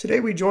Today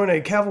we join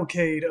a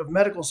cavalcade of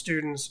medical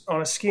students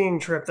on a skiing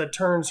trip that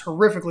turns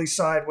horrifically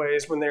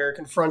sideways when they are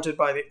confronted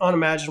by the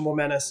unimaginable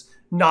menace,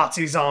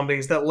 Nazi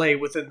zombies that lay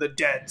within the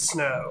dead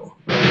snow.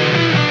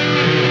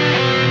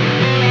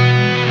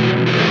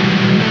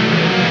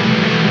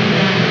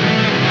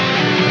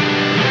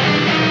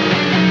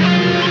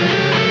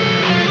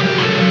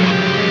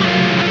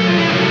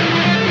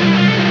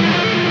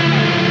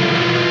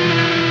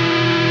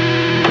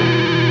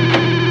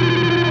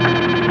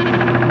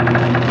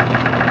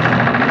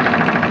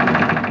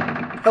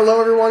 Hello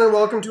everyone and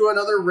welcome to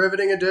another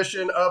riveting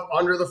edition of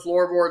Under the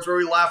Floorboards, where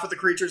we laugh with the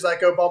creatures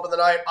that go bump in the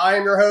night. I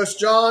am your host,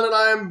 John, and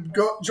I am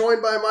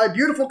joined by my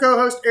beautiful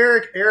co-host,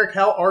 Eric. Eric,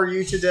 how are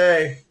you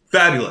today?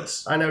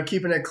 Fabulous. I know,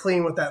 keeping it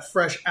clean with that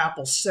fresh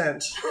apple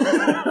scent.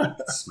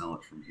 Smell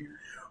it from here.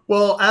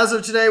 Well, as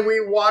of today,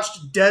 we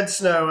watched Dead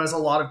Snow, as a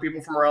lot of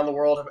people from around the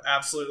world have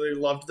absolutely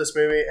loved this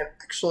movie. And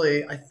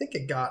actually, I think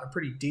it got a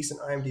pretty decent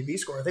IMDb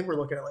score. I think we're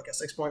looking at like a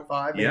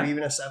 6.5, maybe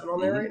even a 7 on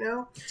there right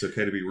now. It's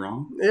okay to be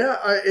wrong. Yeah,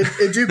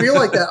 it do be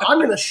like that. I'm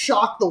going to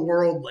shock the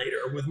world later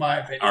with my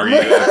opinion. Are you?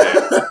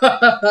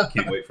 Okay.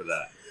 Can't wait for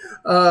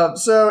that.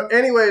 So,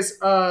 anyways,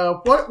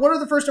 what are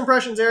the first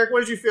impressions, Eric?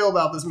 What did you feel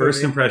about this movie?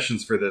 First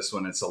impressions for this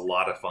one, it's a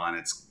lot of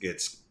fun.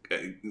 It's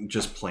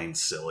just plain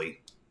silly.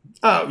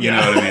 Oh, you know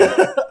what I mean?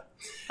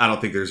 I don't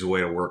think there's a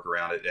way to work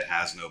around it. It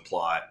has no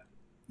plot.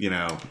 It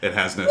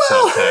has no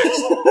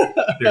subtext.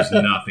 There's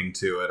nothing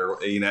to it. Or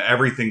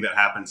everything that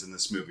happens in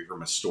this movie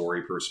from a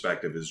story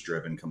perspective is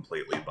driven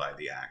completely by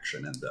the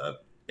action and the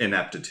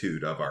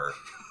ineptitude of our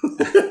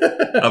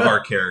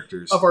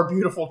characters. Of our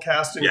beautiful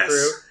cast and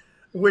crew.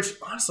 Which,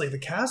 honestly, the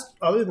cast,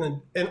 other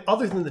than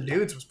the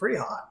dudes, was pretty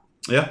hot.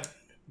 Yeah,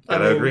 I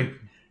agree.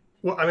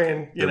 Well,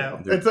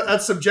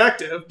 that's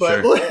subjective,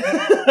 but sure.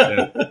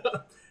 Yeah.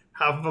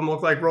 Half of them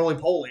look like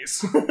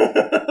roly-polies.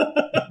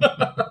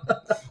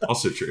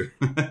 Also true.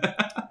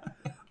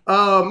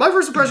 My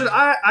first impression,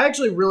 I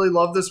actually really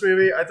love this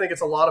movie. I think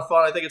it's a lot of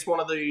fun. I think it's one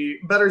of the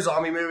better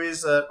zombie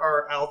movies that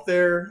are out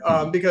there.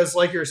 Because,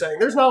 like you were saying,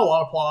 there's not a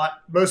lot of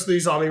plot. Most of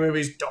these zombie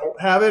movies don't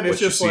have it. It's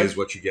what you just see like, is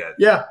what you get.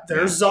 Yeah,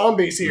 there's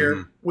zombies here.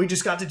 Mm-hmm. We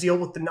just got to deal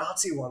with the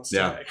Nazi ones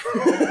today.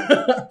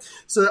 Yeah.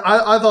 So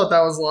I thought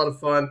that was a lot of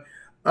fun.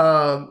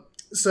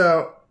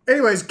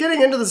 Anyways,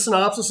 getting into the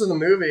synopsis of the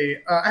movie.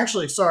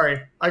 Actually,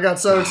 sorry. I got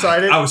so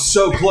excited. I was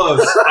so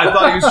close. I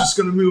thought he was just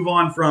going to move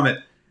on from it.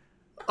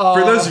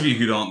 For those of you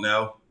who don't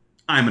know,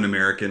 I'm an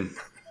American.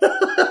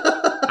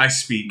 I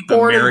speak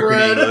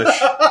American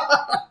English.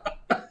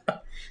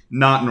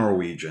 Not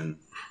Norwegian.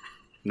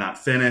 Not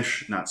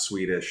Finnish. Not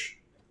Swedish.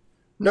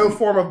 No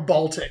form of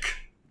Baltic.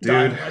 Dude,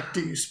 dialect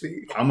do you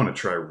speak? I'm going to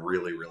try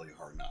really, really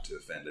hard not to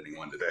offend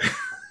anyone today.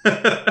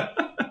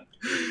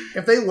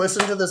 If they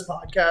listen to this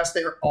podcast,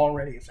 they are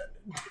already offended.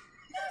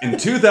 In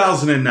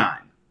 2009,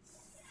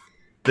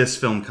 this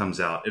film comes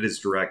out. It is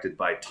directed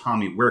by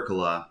Tommy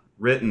Wirkola,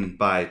 written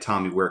by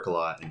Tommy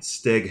Wirkola and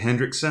Stig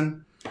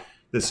Hendrickson.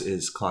 This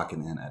is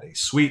clocking in at a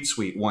sweet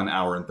 1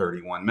 hour and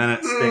 31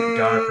 minutes. Thank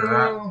God for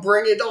that.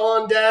 Bring it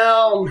on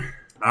down.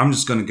 I'm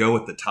just going to go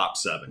with the top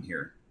 7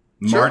 here.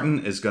 Sure.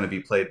 Martin is going to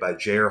be played by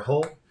Jair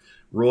Hull.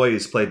 Roy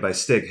is played by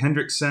Stig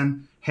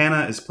Hendrickson.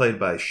 Hannah is played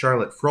by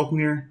Charlotte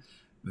Frolkner.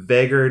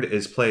 Vegard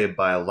is played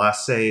by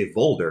Lasse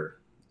Volder.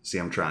 See,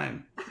 I'm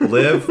trying.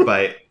 Liv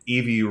by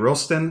Evie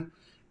Rosten.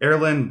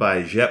 Erlend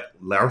by Jep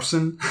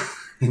Larsen.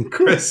 And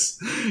Chris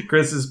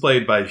is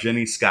played by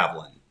Jenny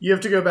Skavlan. You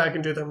have to go back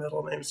and do their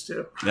middle names,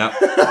 too. Yep.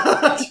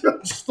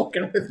 Just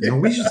fucking with you.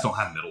 Norwegians don't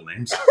have middle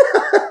names.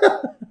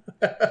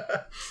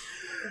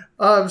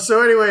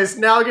 So anyways,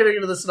 now getting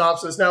into the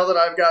synopsis, now that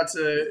I've got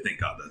to... Thank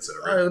God that's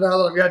over. Now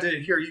that I've got to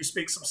hear you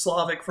speak some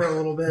Slavic for a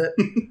little bit.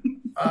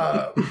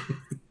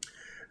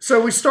 So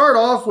we start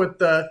off with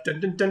the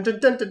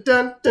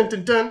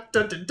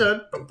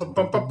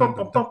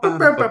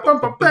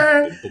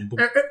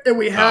and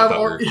we have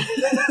our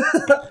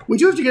we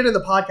do have to get into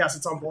the podcast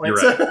at some point.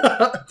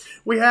 Right.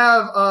 We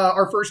have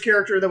our first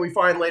character that we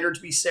find later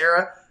to be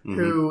Sarah,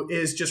 who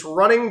is just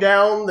running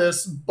down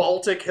this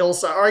Baltic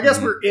hillside. Or I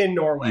guess we're in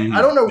Norway.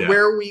 I don't know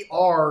where we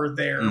are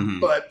there,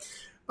 but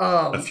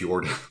a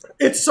fjord.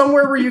 It's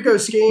somewhere where you go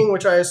skiing,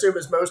 which I assume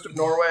is most of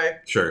Norway.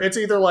 Sure. It's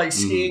either like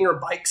skiing or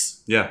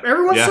bikes. Yeah.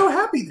 Everyone's so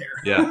happy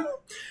there. Yeah.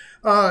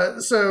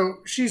 So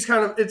she's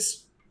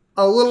it's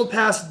a little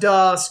past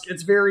dusk.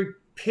 It's very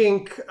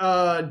pink,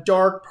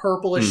 dark,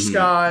 purplish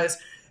skies.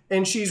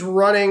 And she's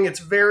running. It's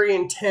very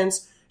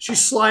intense.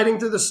 She's sliding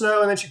through the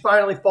snow, and then she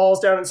finally falls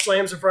down and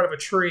slams in front of a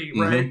tree,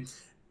 right?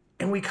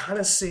 And we kind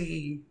of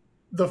see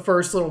the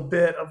first little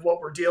bit of what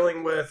we're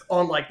dealing with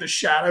on like the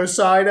shadow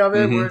side of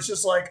it, where it's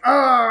just like,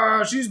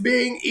 she's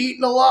being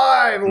eaten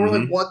alive. And we're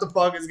like, what the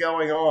fuck is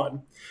going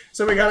on?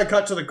 So we got to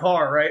cut to the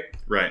car, right?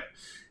 Right.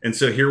 And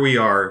so here we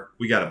are.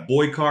 We got a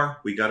boy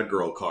car. We got a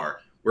girl car.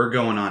 We're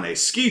going on a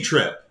ski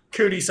trip.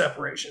 Cootie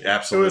separation.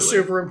 Absolutely. It was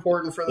super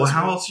important for this. Well,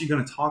 how else are you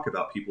going to talk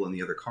about people in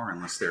the other car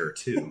unless there are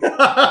two?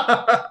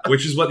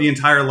 Which is what the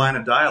entire line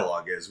of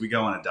dialogue is. We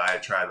go on a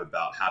diatribe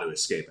about how to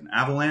escape an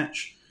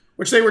avalanche.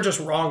 Which they were just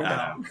wrong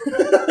about.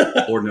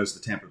 Lord knows the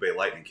Tampa Bay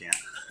Lightning can't.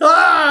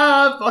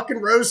 Fucking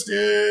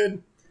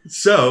roasted.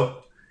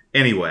 So,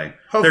 anyway,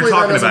 hopefully they're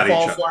talking that doesn't about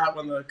fall each other. flat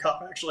when the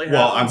cup actually happens.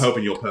 Well, I'm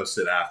hoping you'll post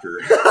it after,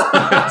 so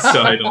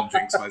I don't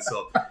jinx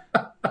myself.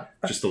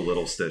 Just a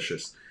little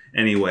stitious.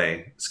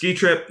 Anyway, ski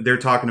trip, they're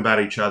talking about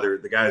each other.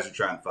 The guys are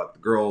trying to fuck the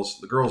girls.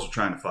 The girls are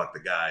trying to fuck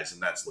the guys,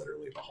 and that's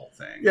literally the whole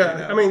thing. Yeah, you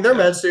know? I mean, they're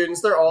med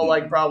students. They're all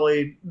like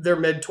probably their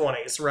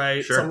mid-20s,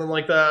 right? Sure. Something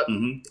like that.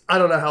 Mm-hmm. I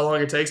don't know how long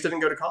it takes.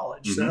 Didn't go to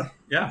college, so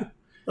yeah.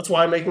 That's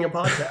why I'm making a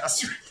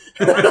podcast.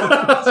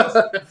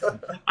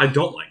 I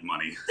don't like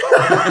money.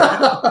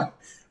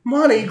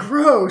 Money,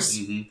 gross.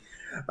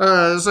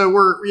 Mm-hmm. So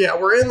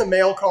we're in the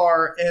mail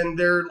car, and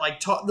they're like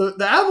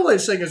the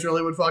avalanche thing is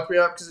really what fucked me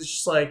up because it's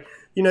just like,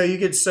 you know, you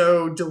get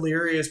so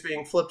delirious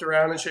being flipped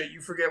around and shit, you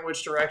forget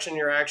which direction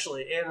you're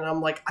actually in. And I'm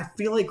like, I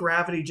feel like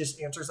gravity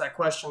just answers that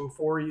question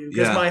for you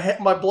because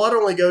my blood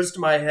only goes to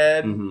my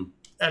head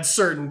at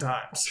certain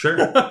times.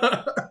 Sure.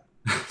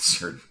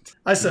 Certain.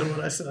 I said what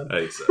I said.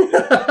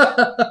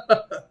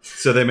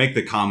 So they make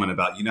the comment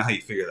about, you know how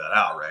you figure that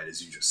out, right?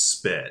 Is you just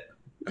spit.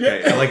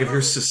 Okay, and like if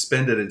you're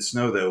suspended in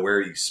snow, though, where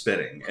are you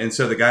spitting? And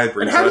so the guy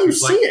brings and how it up. Do you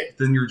see it?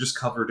 Then you're just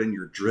covered in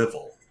your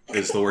drivel.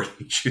 Is the word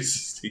he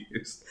chooses to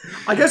use.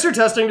 I guess you're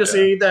testing to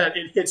see that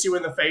it hits you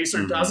in the face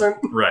or doesn't.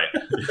 Right.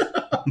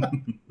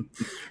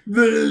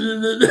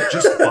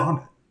 Just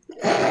vomit.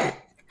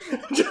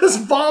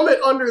 Just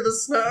vomit under the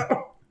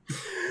snow.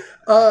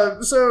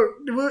 So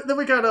then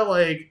we kind of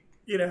like,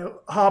 you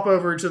know, hop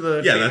over to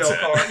the female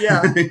car.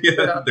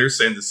 Yeah. They're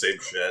saying the same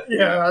shit.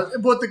 Yeah,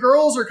 but the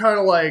girls are kind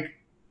of like,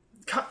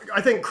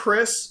 I think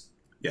Chris,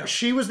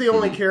 she was the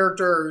only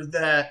character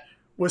that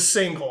was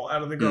single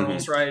out of the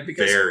girls, right?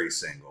 Because very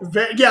single.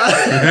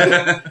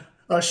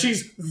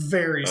 She's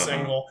very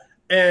single.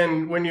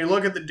 And when you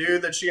look at the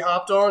dude that she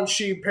hopped on,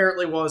 she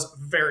apparently was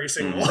very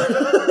single.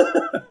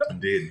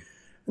 Indeed.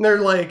 And they're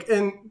like,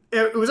 and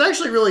it was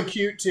actually really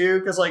cute too,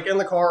 because like in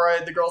the car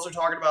ride, the girls are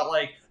talking about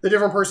like the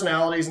different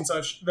personalities and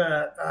such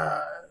that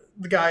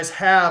the guys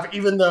have,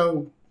 even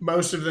though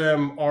most of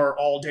them are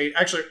all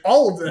actually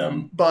all of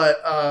them, but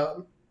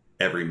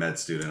every med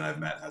student I've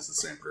met has the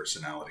same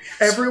personality.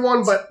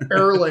 Everyone but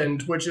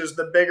Erland, which is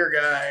the bigger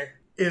guy,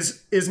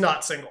 is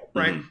not single,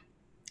 right?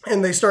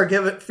 And they start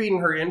feeding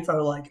her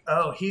info like,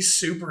 oh, he's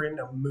super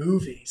into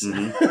movies.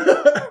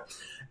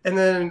 And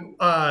then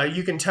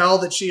you can tell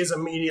that she is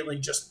immediately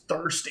just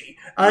thirsty.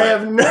 Right. I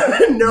have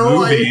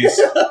no idea.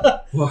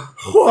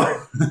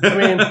 I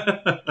mean,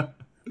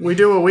 we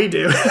do what we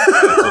do.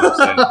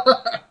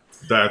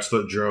 That's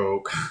the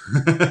joke.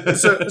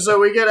 So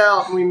we get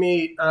out and we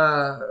meet,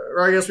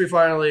 or I guess we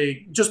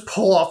finally just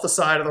pull off the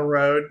side of the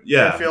road.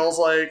 Yeah. It feels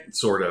like.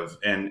 Sort of.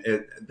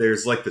 And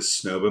there's like the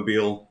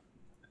snowmobile.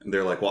 And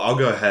they're like, well, I'll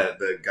go ahead.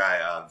 The guy,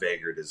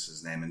 Vagard is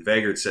his name. And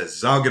Vagard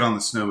says, I'll get on the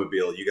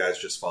snowmobile. You guys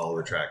just follow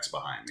the tracks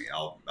behind me.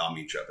 I'll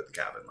meet you up at the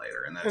cabin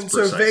later. And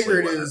so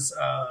Vagard is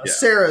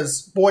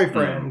Sarah's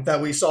boyfriend that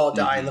we saw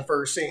die in the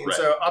first scene. Right.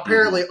 So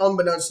apparently,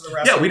 unbeknownst to the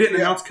rest of we didn't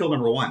announce kill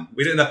number one.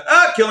 We didn't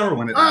kill number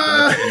one.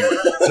 Anyway.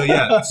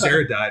 So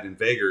Sarah died and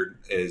Vagard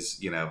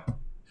is,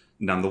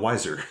 none the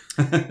wiser.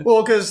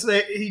 Well, because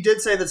he did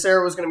say that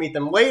Sarah was going to meet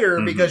them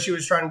later because she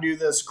was trying to do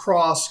this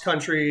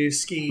cross-country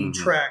ski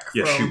trek.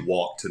 Yeah, she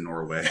walked to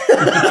Norway.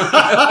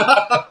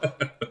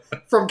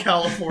 From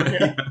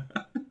California.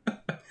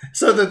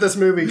 So that this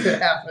movie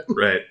could happen.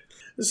 Right.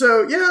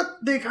 So,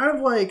 they kind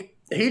of like,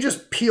 he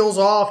just peels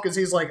off because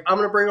he's like, I'm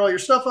going to bring all your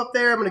stuff up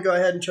there. I'm going to go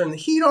ahead and turn the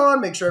heat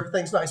on, make sure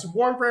everything's nice and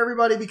warm for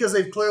everybody because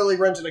they've clearly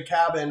rented a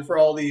cabin for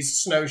all these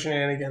snow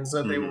shenanigans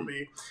that they will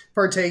be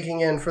partaking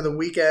in for the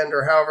weekend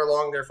or however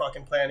long they're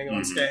fucking planning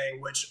on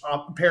staying, which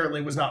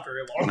apparently was not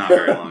very long. Not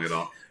very long at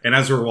all. And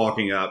as we're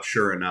walking up,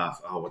 sure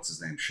enough, what's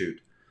his name? Shoot.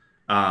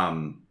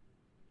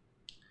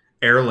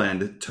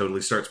 Erland totally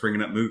starts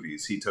bringing up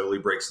movies. He totally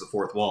breaks the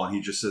fourth wall and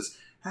he just says,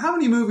 how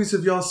many movies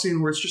have y'all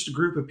seen where it's just a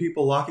group of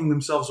people locking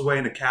themselves away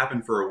in a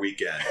cabin for a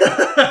weekend?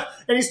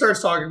 And he starts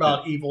talking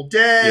about Evil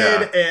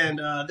Dead, and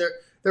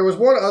there was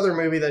one other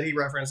movie that he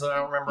referenced that I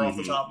don't remember off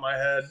the top of my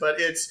head, but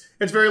it's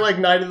very like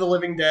Night of the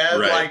Living Dead.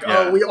 Right,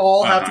 like, we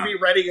all have to be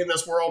ready in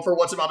this world for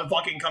what's about to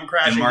fucking come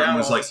crashing down. And Martin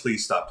was like,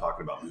 please stop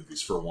talking about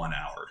movies for 1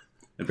 hour.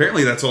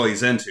 Apparently that's all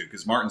he's into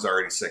because Martin's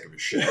already sick of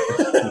his shit.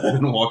 He's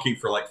been walking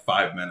for like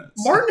 5 minutes.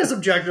 Martin is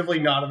objectively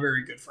not a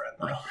very good friend,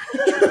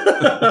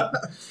 though.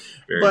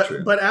 Very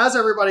true. But as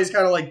everybody's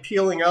kind of like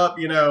peeling up,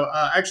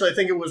 actually I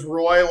think it was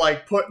Roy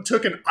like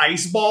took an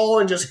ice ball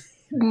and just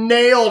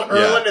nailed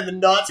Erland in the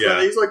nuts. Yeah.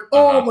 But he's like,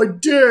 oh my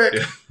dick.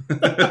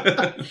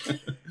 Yeah.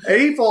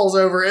 And he falls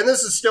over, and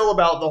this is still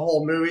about the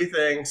whole movie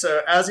thing.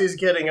 So as he's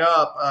getting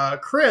up,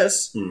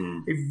 Chris,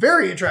 a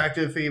very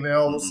attractive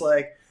female, was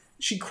like,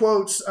 she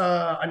quotes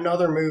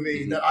another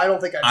movie that I don't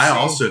think I've seen. I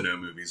also know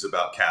movies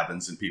about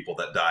cabins and people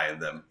that die in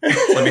them.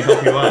 Let me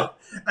help you out.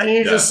 And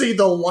you just see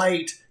the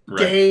light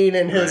gain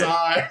in his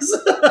eyes.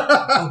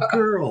 A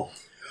girl.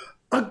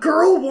 A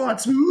girl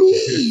wants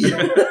me.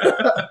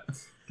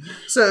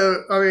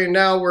 So, I mean,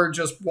 now we're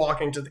just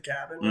walking to the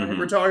cabin. Right? Mm-hmm.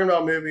 We're talking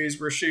about movies.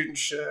 We're shooting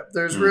shit.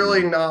 There's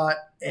really not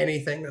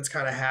anything that's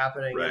kind of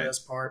happening in this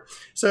part.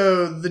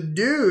 So the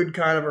dude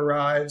kind of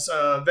arrives,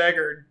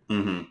 Vegard,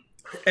 and,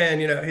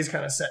 he's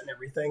kind of setting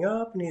everything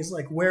up. And he's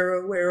like,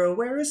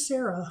 where is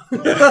Sarah?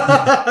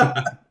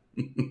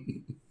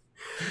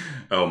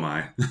 Oh,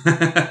 my.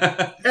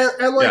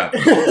 and like...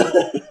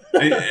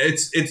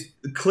 It's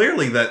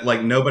clearly that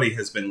like nobody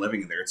has been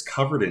living in there. It's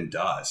covered in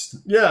dust.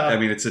 Yeah. I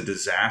mean, it's a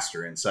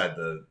disaster inside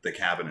the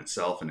cabin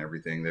itself and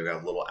everything. They've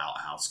got a little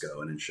outhouse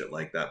going and shit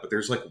like that. But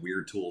there's like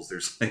weird tools.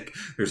 There's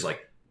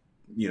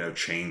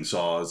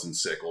chainsaws and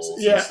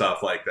sickles and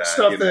stuff like that.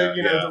 Stuff that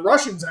the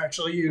Russians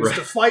actually used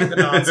to fight the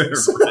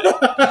Nazis.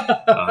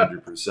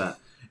 100%.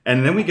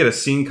 And then we get a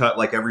scene cut,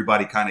 like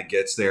everybody kind of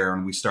gets there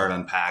and we start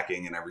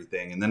unpacking and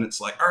everything. And then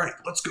it's like, all right,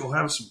 let's go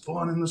have some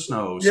fun in the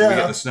snow. So we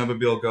get the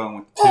snowmobile going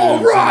with the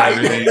tubes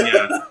and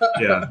everything.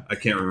 Yeah. I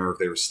can't remember if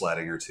they were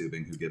sledding or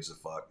tubing. Who gives a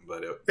fuck?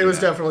 But it was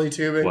definitely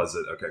tubing. Was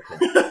it? Okay, cool.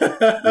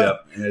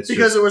 Yep.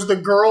 Because it was the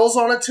girls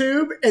on a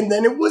tube and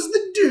then it was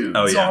the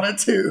dudes on a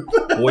tube.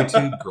 Boy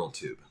tube, girl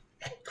tube.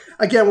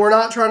 Again, we're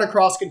not trying to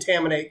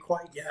cross-contaminate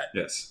quite yet.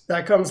 Yes.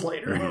 That comes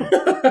later.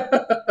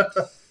 Mm-hmm.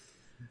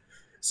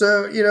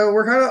 So,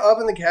 we're kind of up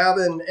in the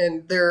cabin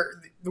and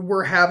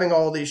we're having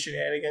all these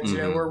shenanigans.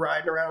 We're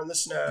riding around in the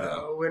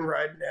snow and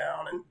riding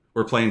down. And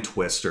we're playing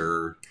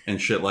Twister and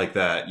shit like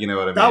that. You know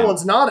what I mean? That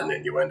one's not an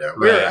innuendo.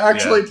 We're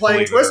actually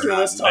playing Twister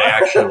this time. They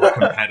actually were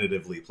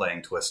competitively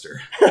playing Twister.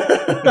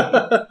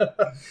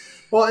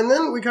 Well, and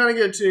then we kind of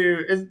get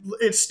to,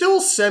 it's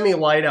still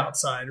semi-light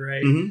outside,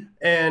 right? Mm-hmm.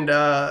 And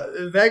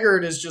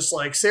Vegard is just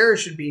like, Sarah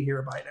should be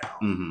here by now.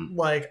 Mm-hmm.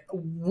 Like,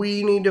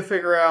 we need to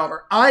figure out,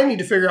 or I need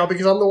to figure out,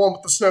 because I'm the one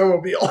with the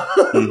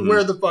snowmobile,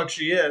 where the fuck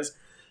she is.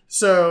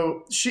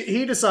 So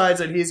he decides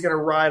that he's going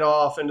to ride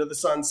off into the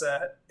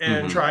sunset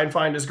and try and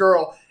find his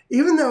girl,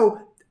 even though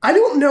I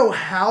don't know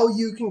how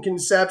you can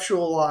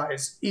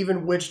conceptualize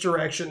even which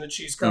direction that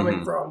she's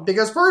coming from.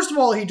 Because first of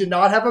all, he did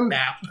not have a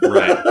map.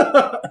 Right.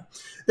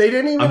 They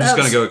didn't even I'm just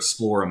going to go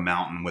explore a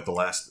mountain with the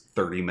last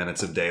 30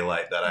 minutes of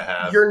daylight that I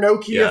have. Your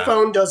Nokia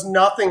phone does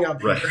nothing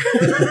up here.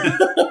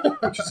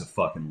 Which is a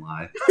fucking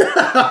lie.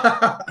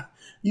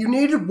 You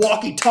needed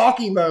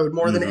walkie-talkie mode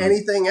more than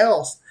anything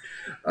else.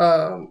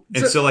 So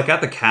like at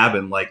the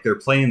cabin, like they're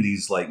playing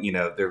these, like,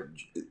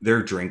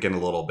 they're drinking a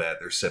little bit,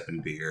 they're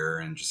sipping beer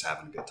and just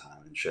having a good time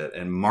and shit.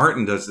 And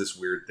Martin does this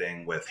weird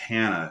thing with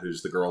Hannah,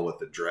 who's the girl with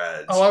the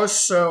dreads. Oh, I was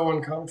so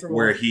uncomfortable.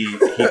 Where he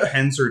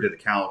pins her to the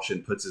couch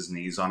and puts his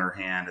knees on her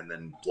hand and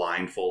then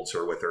blindfolds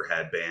her with her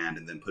headband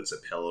and then puts a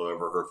pillow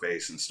over her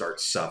face and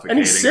starts suffocating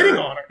her. And he's sitting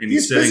on her.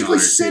 He's basically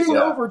sitting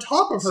over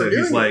top of her. So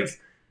he's like,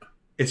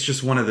 it's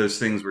just one of those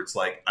things where it's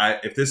like,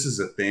 if this is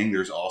a thing,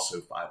 there's also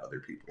 5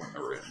 other people in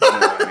the room. You know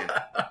what I mean?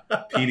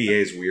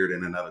 PDA is weird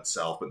in and of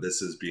itself, but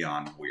this is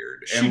beyond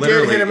weird. She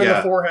did hit him in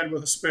the forehead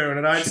with a spoon,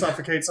 and I'd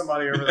suffocate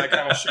somebody over that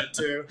kind of shit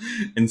too.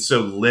 And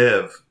so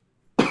Liv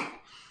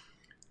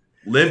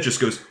just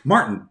goes,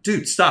 Martin,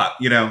 dude, stop,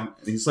 And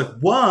he's like,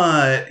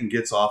 what? And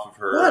gets off of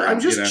her. What? I'm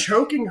just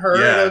choking her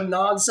in a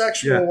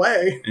non-sexual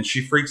way. And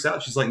she freaks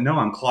out. She's like, no,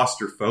 I'm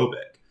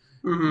claustrophobic.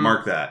 Mm-hmm.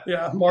 Mark that.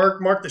 Yeah,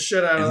 mark the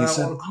shit out of that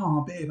one.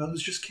 Oh, babe, I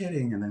was just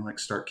kidding. And they like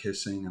start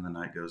kissing, and the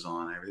night goes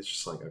on. It's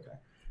just like, okay.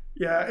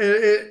 Yeah,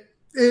 it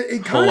a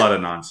whole lot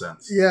of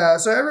nonsense. Yeah,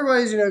 so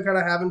everybody's kind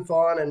of having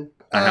fun, and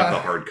I have the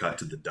hard cut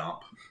to the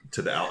dump,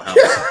 to the outhouse.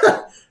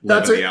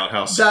 That's the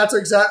outhouse. That's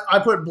exact. I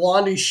put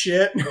Blondie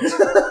shit.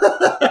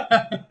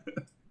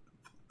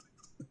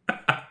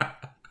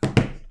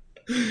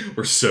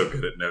 We're so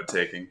good at note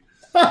taking.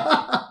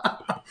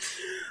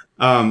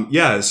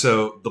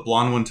 So the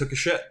blonde one took a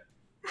shit.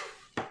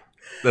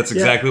 That's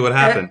exactly what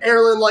happened.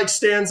 Erlen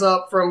stands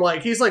up from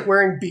he's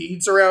wearing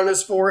beads around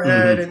his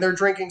forehead and they're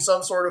drinking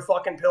some sort of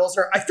fucking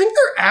Pilsner. I think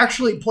they're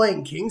actually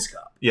playing King's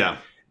Cup. Yeah.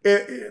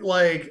 It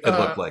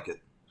looked like it.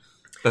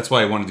 That's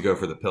why I wanted to go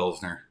for the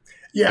Pilsner.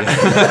 Yeah.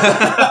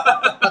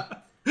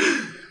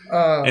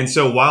 And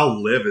so while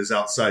Liv is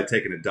outside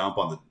taking a dump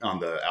on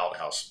the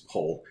outhouse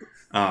hole,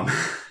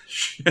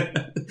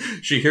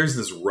 she hears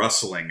this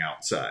rustling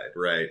outside,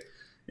 right?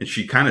 And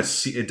she kind of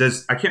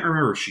I can't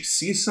remember if she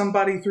sees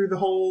somebody through the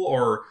hole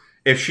or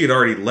if she had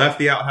already left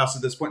the outhouse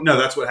at this point. No,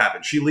 that's what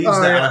happened. She leaves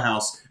the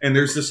outhouse and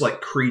there's this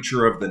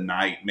creature of the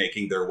night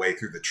making their way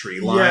through the tree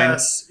line.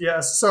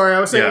 Yes. Sorry,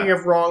 I was thinking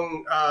of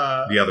wrong.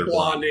 The other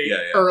Blondie,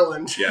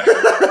 Erland. Yeah,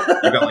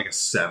 you got a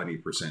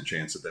 70%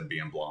 chance of them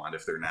being blonde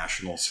if they're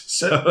nationals.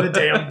 So the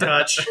damn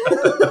Dutch.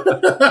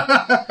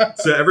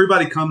 So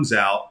everybody comes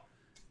out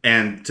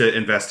and to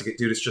investigate.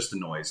 Dude, it's just a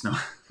noise.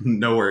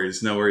 No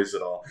worries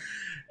at all.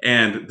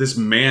 And this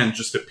man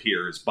just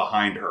appears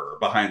behind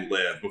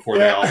Liv before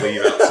they all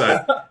leave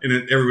outside. And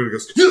then everybody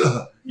goes,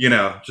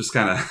 just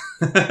kind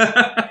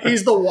of.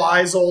 He's the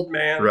wise old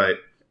man. Right.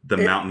 The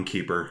mountain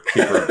keeper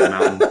of the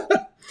mountain.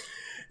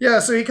 Yeah,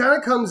 so he kind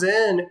of comes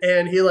in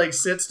and he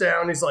sits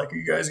down. He's like, are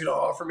you guys going to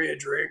offer me a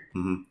drink?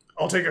 Mm-hmm.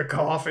 I'll take a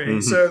coffee. Mm-hmm.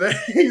 So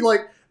he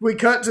we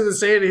cut to the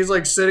scene. He's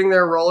like sitting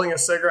there rolling a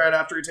cigarette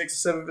after he takes a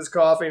sip of his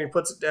coffee and he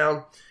puts it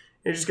down.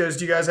 And he just goes,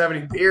 "Do you guys have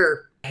any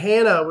beer?"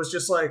 Hannah was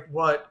just like,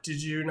 "What?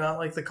 Did you not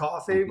like the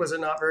coffee? Was it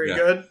not very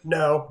good?"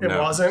 No, it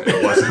wasn't.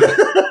 It wasn't.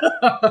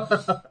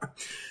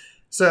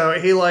 So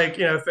he like,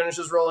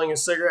 finishes rolling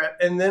his cigarette,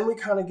 and then we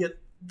kind of get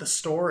the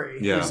story.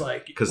 Yeah, he's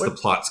like, because the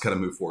plot's got to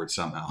move forward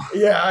somehow.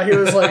 Yeah, he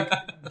was like,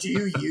 "Do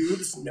you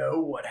know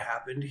what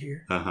happened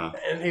here?" Uh-huh.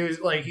 And he was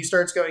like, he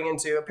starts going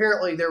into,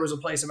 apparently there was a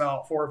place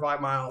about 4 or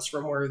 5 miles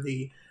from where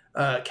the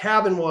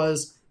cabin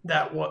was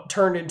that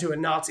turned into a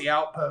Nazi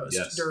outpost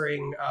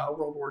during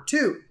World War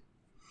II.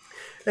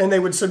 And they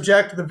would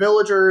subject the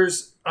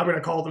villagers, I'm going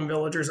to call them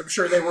villagers, I'm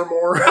sure they were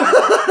more...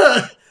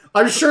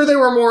 I'm sure they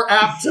were more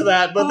apt to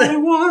that, but I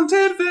want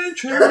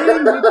adventure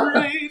in the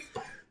brave.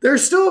 They're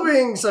still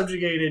being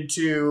subjugated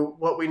to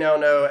what we now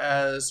know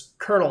as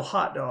Colonel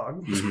Hot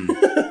Dog,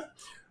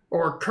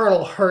 or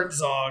Colonel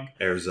Herzog.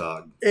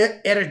 Herzog.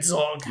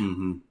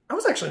 Mm-hmm. That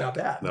was actually not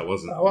bad. That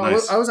wasn't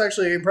nice. I was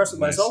actually impressed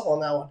with myself on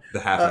that one. The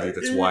half of you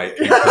that's white.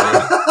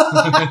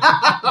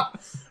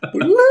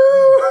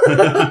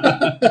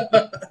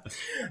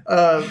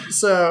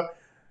 So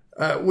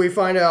we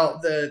find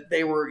out that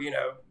they were,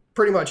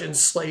 pretty much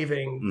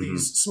enslaving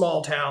these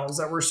small towns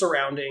that were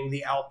surrounding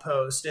the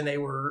outpost, and they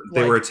were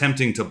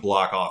attempting to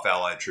block off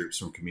Allied troops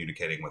from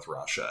communicating with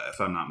Russia, if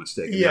I'm not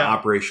mistaken. Yeah. The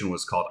operation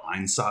was called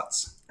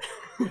Einsatz.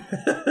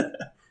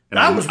 And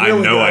I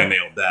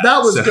nailed that. That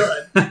was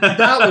good.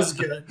 That was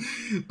good.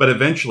 But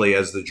eventually,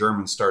 as the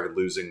Germans started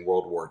losing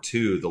World War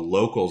II, the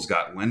locals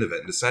got wind of it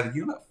and decided,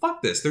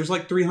 fuck this. There's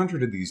like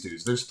 300 of these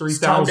dudes. There's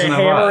 3,000 of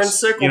us.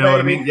 Sickle, you know baby.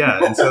 What I mean?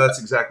 Yeah. And so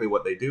that's exactly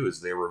what they do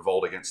is they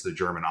revolt against the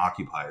German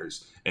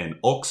occupiers. And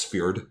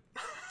Oxford...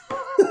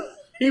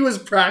 He was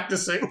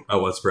practicing. I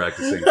was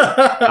practicing.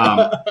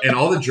 And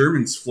all the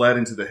Germans fled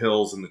into the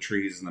hills and the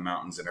trees and the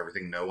mountains and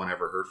everything. No one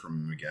ever heard from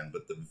him again.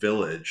 But the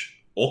village...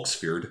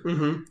 Oxford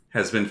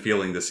has been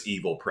feeling this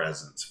evil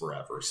presence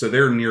forever. So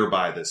they're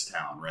nearby this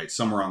town, right?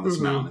 Somewhere on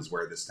this mountain is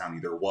where this town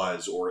either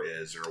was or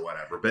is or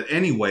whatever. But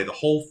anyway, the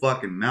whole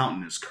fucking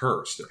mountain is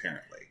cursed,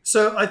 apparently.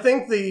 So I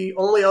think the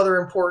only other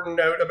important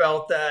note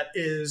about that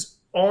is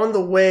on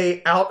the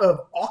way out of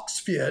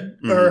Oxford,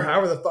 or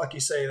however the fuck you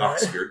say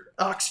that.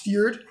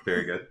 Oxford.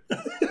 Very good.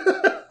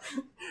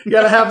 You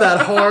gotta have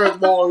that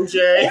hard, long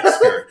J.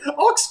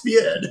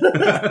 Oxford.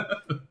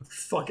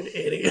 Fucking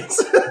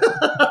idiots.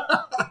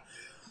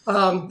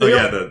 I know where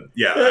you're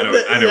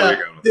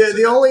going with this.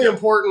 The only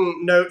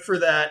important note for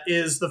that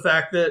is the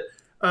fact that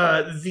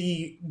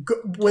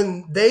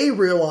when they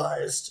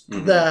realized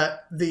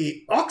that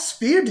the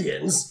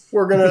Oxfordians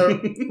were going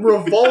to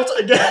revolt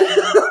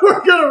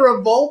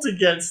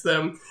against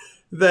them,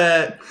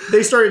 that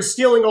they started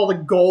stealing all the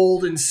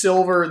gold and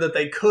silver that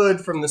they could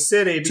from the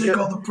city. Take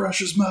all the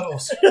precious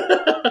metals.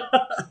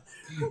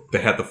 They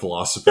had the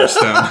Philosopher's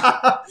Stone.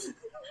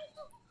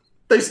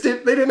 They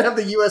didn't have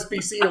the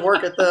USB-C to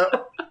work it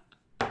though.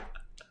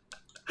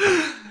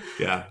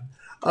 Yeah.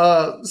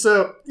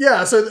 So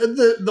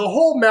the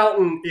whole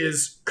mountain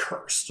is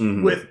cursed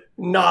with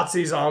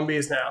Nazi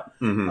zombies now.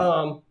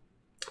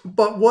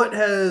 But what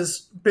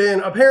has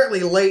been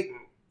apparently latent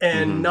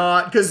and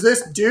not, because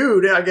this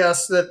dude, I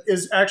guess, that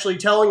is actually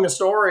telling the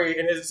story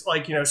and is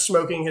like,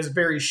 smoking his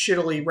very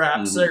shittily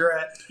wrapped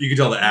cigarette. You could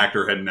tell the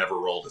actor had never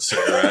rolled a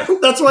cigarette.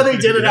 That's why they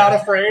did it out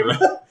of frame. Right.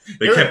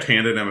 They kept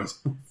handing him a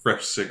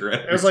fresh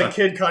cigarette. It was like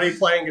Kid Cudi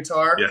playing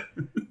guitar. Yeah.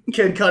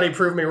 Kid Cudi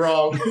proved me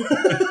wrong.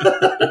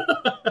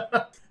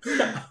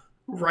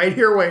 Right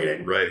here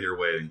waiting. Right here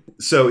waiting.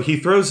 So he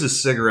throws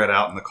his cigarette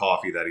out in the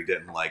coffee that he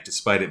didn't like,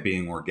 despite it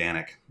being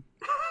organic.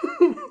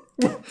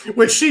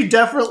 Which she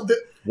definitely...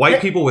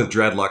 White people with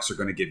dreadlocks are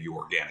going to give you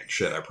organic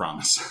shit, I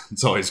promise.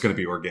 It's always going to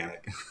be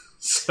organic.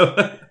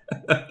 So...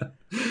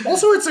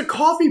 Also, it's a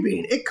coffee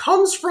bean. It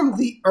comes from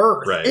the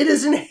earth. Right. It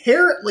is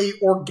inherently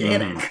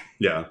organic.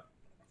 Yeah.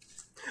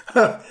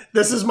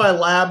 This is my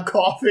lab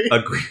coffee.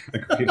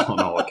 Agreed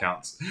on all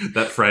accounts.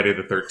 That Friday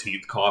the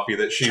 13th coffee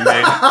that she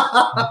made.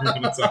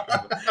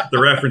 The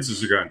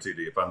references are going too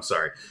deep. I'm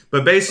sorry.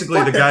 But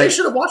basically, the guy... They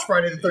should have watched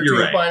Friday the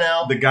 13th by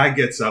now. The guy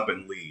gets up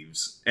and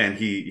leaves, and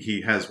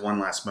he has one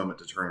last moment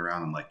to turn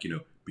around and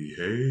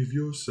behave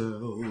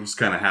yourselves.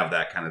 Kind of have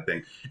that kind of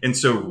thing. And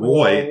so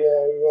Roy...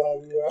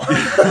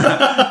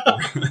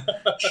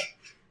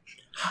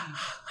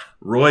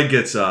 Roy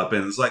gets up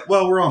and is like,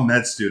 well, we're all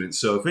med students,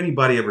 so if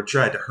anybody ever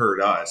tried to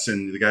hurt us,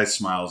 and the guy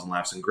smiles and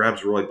laughs and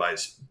grabs Roy by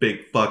his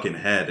big fucking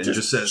head and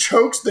just says...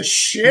 Chokes the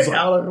shit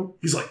out of him.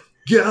 He's like,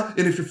 yeah,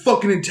 and if your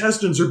fucking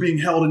intestines are being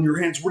held in your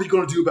hands, what are you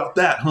going to do about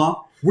that, huh?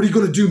 What are you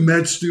going to do,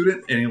 med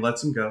student? And he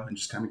lets him go and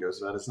just kind of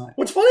goes about his night.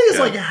 What's funny is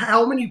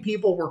how many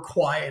people were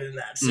quiet in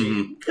that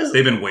scene.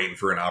 They've been waiting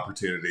for an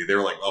opportunity. They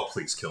were like, oh,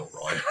 please kill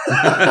Roy.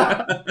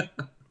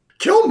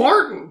 Kill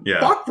Martin. Yeah.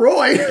 Fuck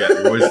Roy.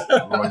 Yeah,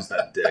 Roy's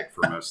that dick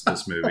for most of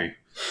this movie.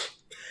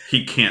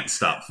 He can't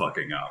stop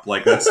fucking up.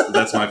 Like that's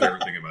my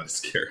favorite thing about his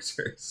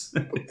characters.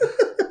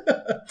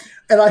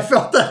 And I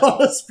felt that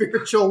on a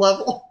spiritual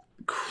level.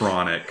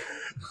 Chronic.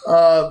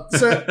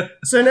 So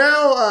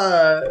now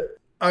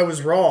I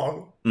was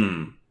wrong.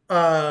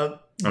 I'm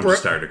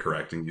just tired of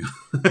correcting you.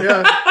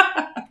 Yeah.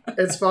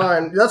 It's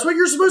fine. That's what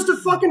you're supposed to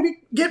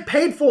fucking get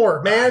paid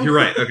for, man. You're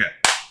right. Okay.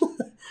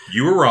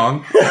 You were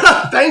wrong.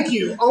 Thank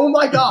you. Oh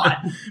my God.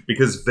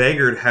 Because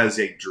Vegard has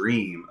a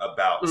dream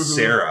about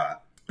Sarah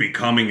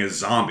becoming a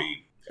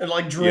zombie. And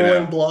like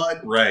drooling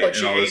blood. Right. Like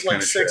she ate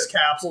like 6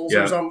 capsules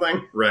or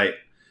something. Right.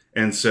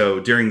 And so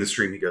during the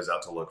stream, he goes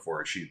out to look for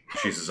her. She's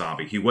a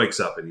zombie. He wakes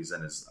up and he's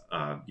in his,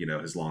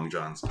 his long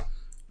johns.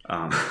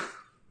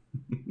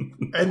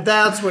 And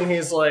that's when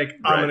he's like,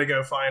 I'm going to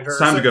go find her.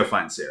 It's time to go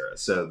find Sarah.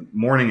 So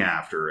morning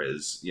after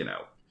is,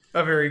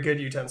 a very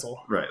good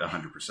utensil. Right,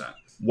 100%.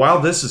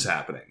 While this is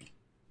happening,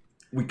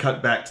 we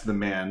cut back to the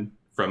man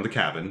from the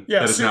cabin. Yeah,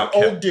 that is now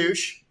old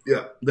douche.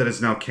 Yeah, that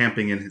is now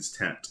camping in his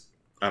tent.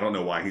 I don't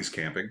know why he's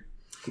camping.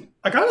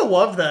 I kind of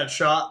love that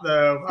shot,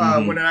 though,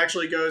 when it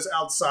actually goes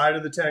outside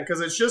of the tent,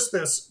 because it's just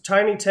this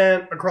tiny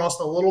tent across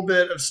the little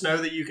bit of snow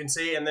that you can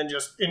see, and then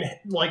just in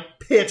like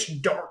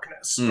pitch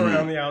darkness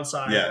around the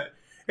outside. Yeah.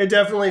 It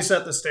definitely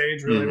set the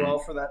stage really well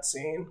for that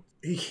scene.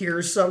 He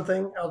hears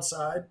something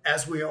outside,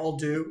 as we all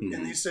do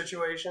in these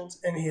situations,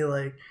 and he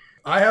like,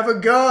 I have a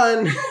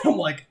gun. I'm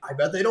like, I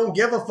bet they don't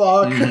give a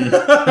fuck.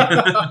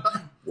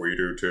 We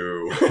do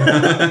too.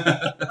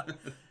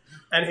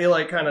 And he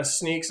like kind of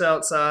sneaks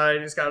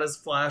outside. He's got his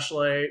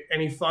flashlight and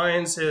he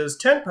finds his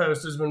tent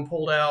post has been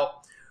pulled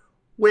out,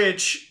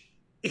 which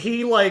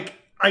he like,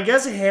 I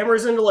guess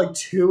hammers into like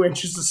 2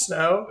 inches of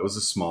snow. It was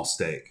a small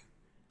stake.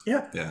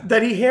 Yeah.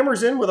 That he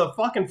hammers in with a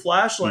fucking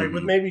flashlight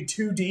with maybe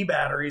 2 D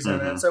batteries in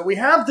it. So we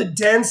have the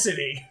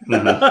density,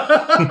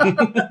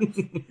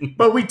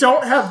 but we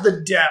don't have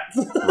the depth.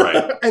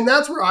 Right. And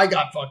that's where I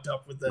got fucked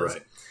up with this.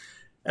 Right.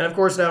 And of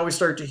course, now we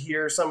start to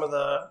hear some of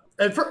the.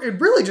 It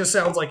really just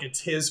sounds like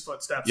it's his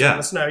footsteps in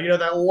the snow.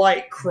 That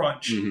light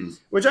crunch,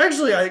 which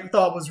actually I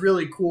thought was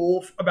really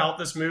cool about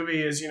this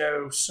movie is,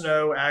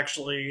 snow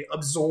actually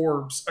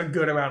absorbs a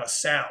good amount of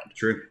sound.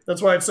 True.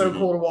 That's why it's so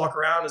cool to walk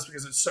around is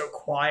because it's so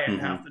quiet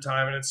half the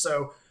time. And it's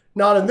so,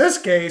 not in this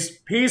case,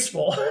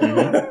 peaceful.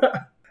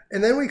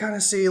 And then we kind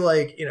of see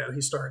like,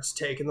 he starts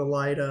taking the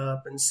light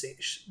up and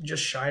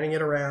just shining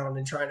it around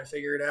and trying to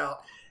figure it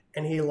out.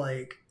 And he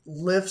like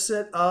lifts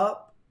it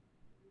up.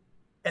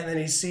 And then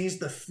he sees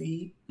the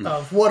feet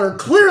of what are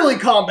clearly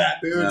combat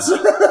boots.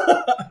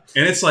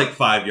 And it's like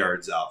 5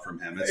 yards out from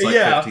him. It's like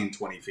 15,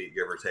 20 feet,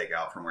 give or take,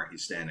 out from where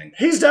he's standing.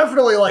 He's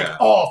definitely like,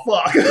 oh,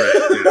 fuck.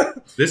 Right,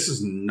 This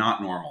is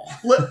not normal.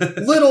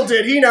 Little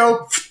did he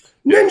know,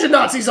 ninja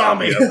Nazi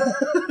zombie.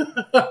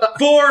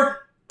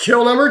 4.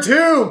 Kill number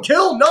 2.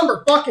 Kill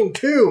number fucking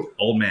 2.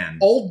 Old man.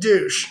 Old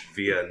douche.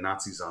 Via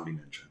Nazi zombie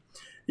ninja.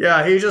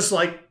 Yeah, he just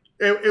like,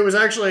 it was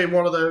actually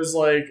one of those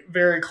like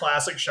very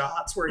classic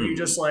shots where you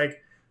just like,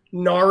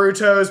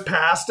 Naruto's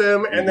past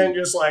him and then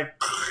just like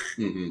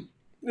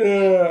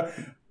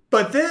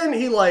but then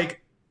he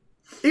like,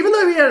 even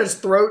though he had his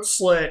throat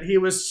slit, he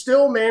was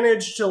still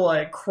managed to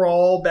like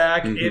crawl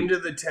back into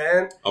the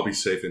tent. I'll be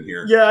safe in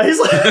here. Yeah, he's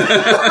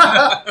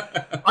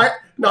like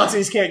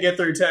Nazis can't get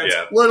through tents.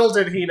 Little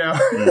did he know.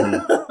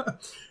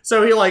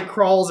 So he like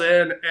crawls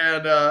in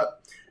and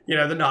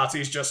the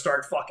Nazis just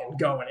start fucking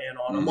going in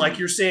on him. Like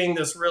you're seeing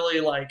this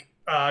really like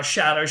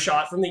shadow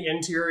shot from the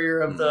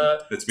interior of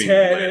the it's being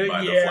tent. lit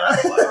by the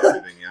flashlight and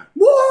everything,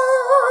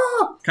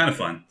 kind of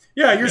fun.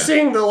 Yeah, you're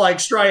seeing the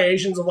like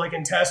striations of like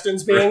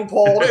intestines being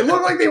pulled. It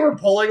looked like they were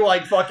pulling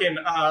like fucking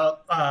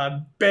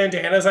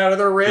bandanas out of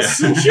their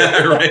wrists and shit.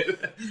 Yeah, right.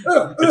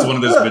 It's one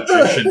of those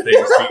magician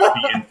things,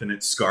 the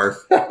infinite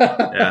scarf.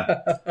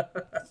 Yeah.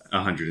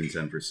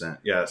 110%.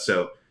 Yeah,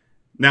 so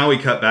now we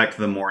cut back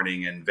to the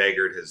morning and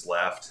Vegard has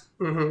left.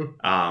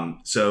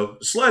 So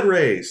sled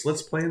race.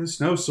 Let's play in the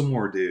snow some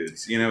more,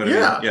 dudes. You know what I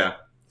mean? Yeah.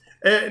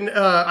 And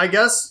I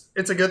guess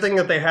it's a good thing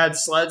that they had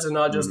sleds and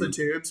not just the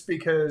tubes,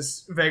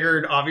 because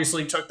Vegard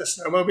obviously took the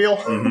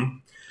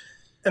snowmobile.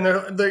 And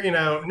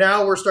they're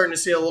now we're starting to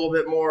see a little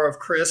bit more of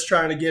Chris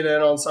trying to get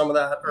in on some of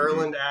that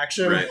Erland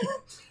action. Right.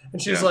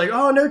 And she's like,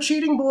 oh, no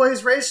cheating,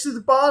 boys, race to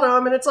the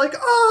bottom. And it's like,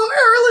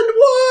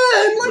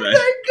 oh, Erland won. Like,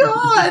 thank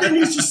God. And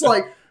he's just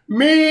like,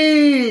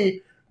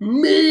 me,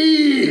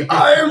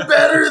 I am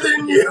better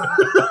than you.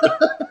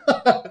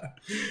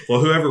 Well,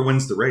 whoever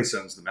wins the race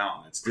owns the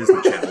mountain. It's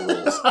Disney Channel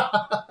rules.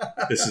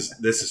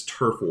 This is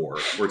turf war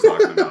we're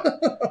talking about.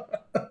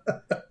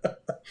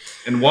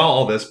 And while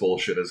all this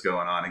bullshit is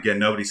going on, again,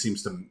 nobody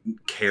seems to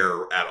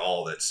care at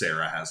all that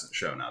Sarah hasn't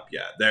shown up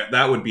yet.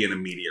 That would be an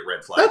immediate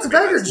red flag. That's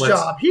Vegard's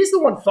job. He's the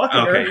one fucking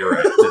her. Okay, you're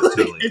right.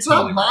 Totally, it's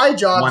not my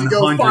job to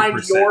go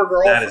find your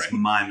girlfriend. That is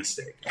my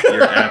mistake.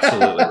 You're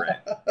absolutely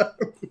right.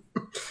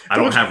 I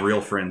don't have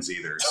real friends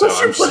either. So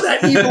don't you put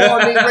that evil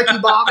on me, Ricky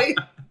Bobby.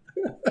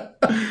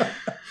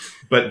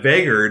 But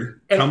Vegard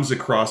comes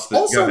across the...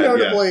 Also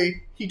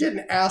notably, he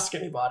didn't ask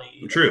anybody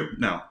either. True.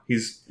 No.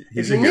 He's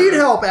if you need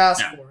help,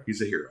 ask for it. He's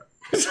a hero.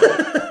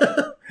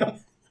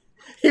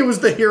 He was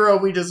the hero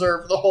we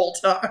deserved the whole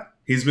time.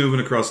 He's moving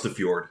across the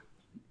fjord.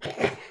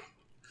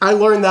 I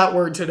learned that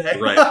word today.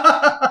 Right.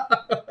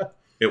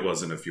 It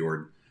wasn't a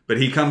fjord. But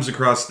he comes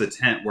across the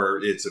tent where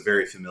it's a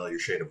very familiar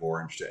shade of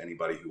orange to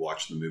anybody who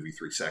watched the movie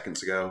 3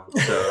 seconds ago.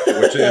 So,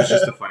 which is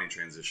just a funny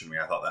transition to me.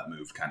 I thought that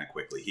moved kind of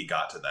quickly. He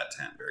got to that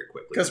tent very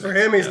quickly. Because for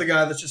him, he's the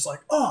guy that's just like,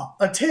 oh,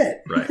 a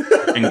tent. Right.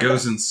 And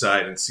goes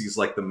inside and sees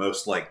like the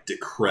most like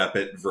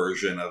decrepit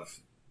version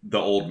of the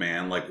old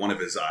man. Like one of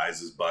his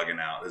eyes is bugging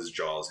out. His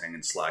jaw is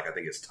hanging slack. I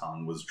think his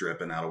tongue was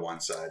dripping out of one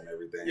side and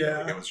everything. Yeah.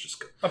 Like, it was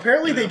just...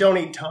 Apparently they don't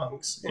eat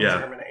tongues in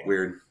Germany.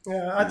 Weird.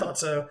 Yeah, I thought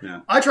so. Yeah.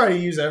 I try to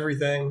use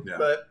everything,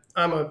 but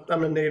I'm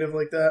a native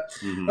like that.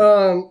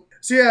 Mm-hmm.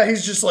 So yeah,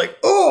 he's just like,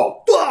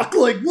 oh, fuck,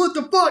 like, what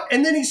the fuck?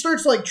 And then he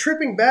starts, like,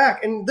 tripping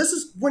back, and this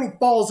is when he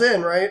falls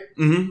in, right?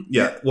 Mm-hmm.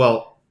 Yeah,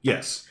 well,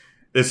 yes.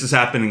 This is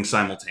happening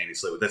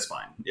simultaneously, but that's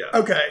fine. Yeah.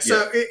 Okay,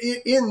 so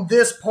in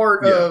this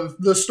part of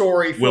the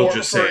story... We'll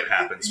just say it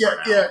happens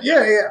for now.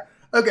 Yeah.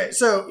 Okay,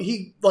 so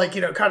he, like,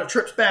 kind of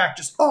trips back,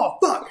 just, oh,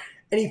 fuck.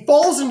 And he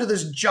falls into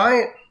this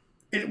giant...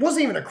 It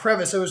wasn't even a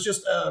crevice, it was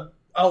just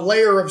a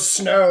layer of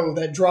snow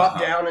that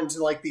dropped down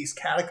into like these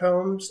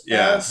catacombs. I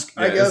guess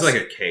it's like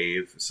a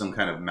cave, some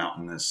kind of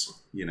mountainous,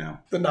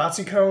 the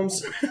Nazi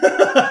combs.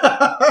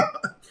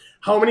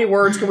 How many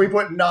words can we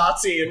put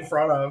Nazi in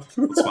front of?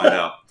 Let's find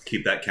out.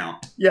 Keep that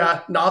count.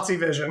 Yeah, Nazi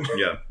vision.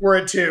 Yeah, we're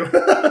at 2.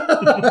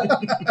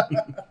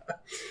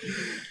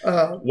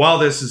 While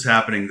this is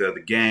happening, though,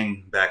 the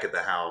gang back at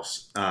the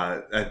house,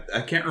 I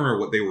can't remember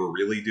what they were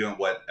really doing,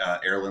 what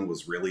Erlen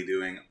was really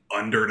doing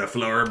under the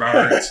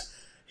floorboards.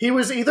 He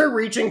was either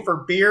reaching for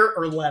beer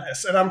or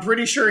lettuce, and I'm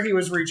pretty sure he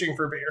was reaching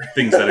for beer.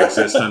 Things that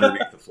exist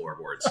underneath the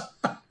floorboards.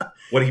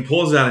 What he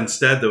pulls out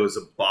instead, though, is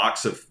a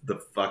box of the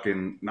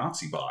fucking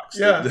Nazi box.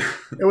 Yeah.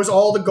 It was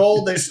all the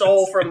gold they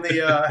stole from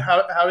the,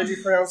 how did you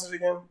pronounce it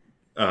again?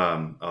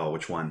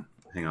 Which one?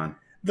 Hang on.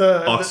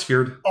 The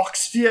Oxford.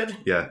 Oxford.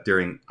 Yeah,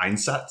 during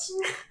Einsatz.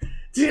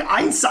 The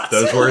Einsatz.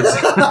 Those words.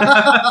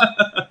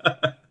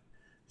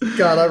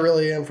 God, I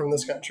really am from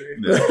this country.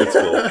 Yeah, it's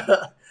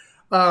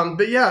cool.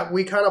 But yeah,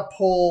 we kind of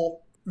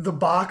pull the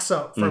box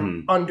up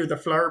from under the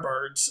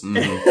floorboards,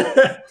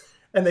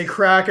 and they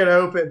crack it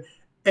open.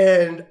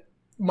 And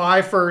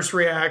my first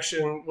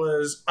reaction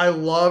was, I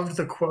loved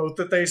the quote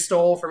that they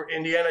stole from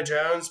Indiana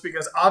Jones,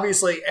 because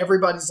obviously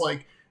everybody's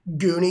like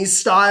Goonies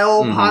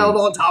style piled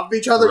on top of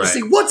each other to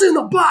see what's in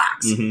the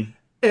box.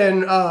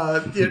 And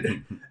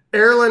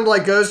Erlen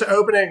like goes to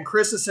open it, and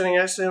Chris is sitting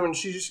next to him, and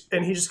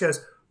he just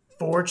goes,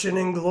 "Fortune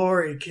and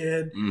glory,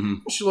 kid."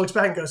 She looks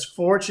back and goes,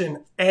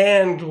 "Fortune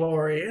and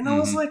glory." And I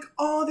was like,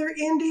 oh, they're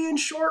Indian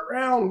short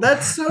round.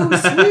 That's so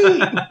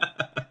sweet.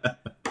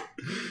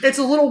 It's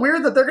a little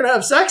weird that they're going to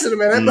have sex in a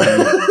minute.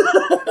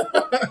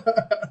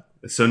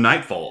 So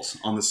night falls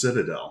on the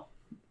Citadel.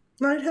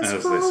 Night has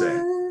fallen. They say.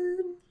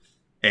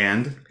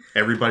 And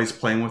everybody's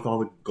playing with all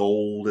the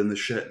gold and the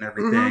shit and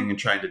everything and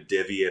trying to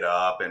divvy it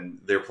up. And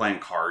they're playing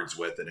cards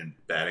with it and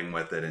betting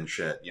with it and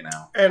shit,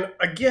 And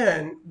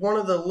again, one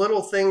of the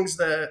little things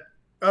that...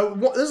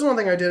 this is one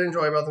thing I did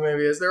enjoy about the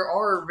movie, is there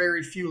are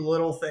very few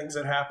little things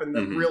that happen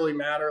that really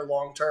matter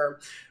long term.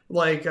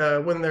 Like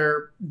when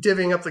they're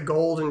divvying up the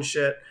gold and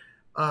shit,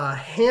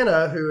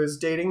 Hannah, who is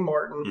dating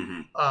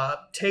Martin,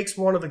 takes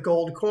one of the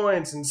gold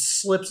coins and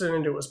slips it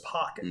into his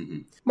pocket.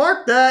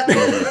 Mark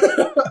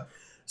that!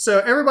 So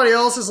everybody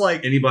else is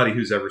like... Anybody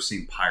who's ever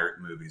seen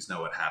pirate movies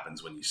know what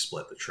happens when you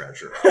split the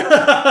treasure.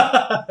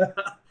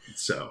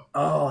 So.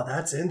 Oh,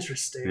 that's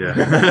interesting.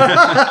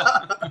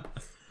 Yeah.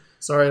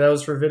 Sorry, that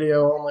was for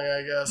video only,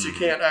 I guess. You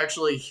can't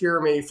actually hear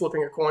me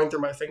flipping a coin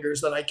through my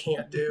fingers that I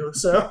can't do.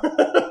 So,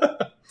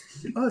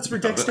 oh, it's for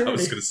dexterity. I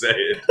was going to say,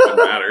 it doesn't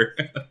matter.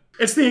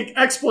 It's the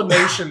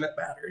explanation that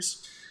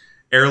matters.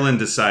 Erlen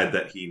decided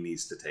that he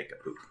needs to take a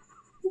poop.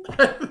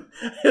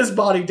 His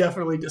body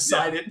definitely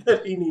decided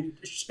that he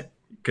needed to shit.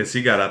 Because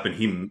he got up and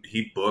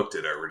he booked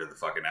it over to the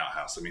fucking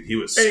outhouse. I mean, he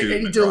was scooting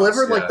and he across,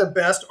 delivered like the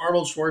best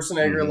Arnold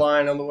Schwarzenegger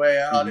line on the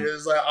way out. He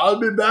was like, "I'll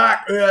be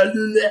back." It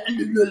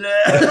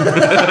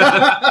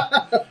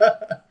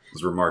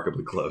was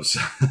remarkably close.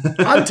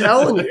 I'm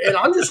telling you. And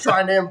I'm just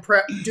trying to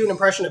do an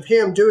impression of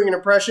him doing an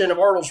impression of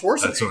Arnold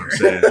Schwarzenegger. That's what I'm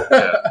saying.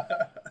 Yeah.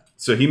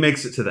 So he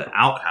makes it to the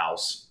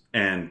outhouse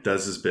and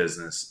does his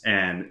business.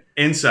 And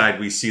inside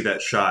we see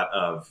that shot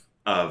of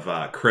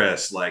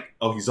Chris, like,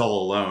 oh, he's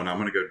all alone. I'm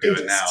gonna go do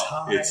it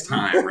now. It's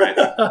time, right?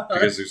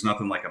 Because there's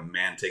nothing like a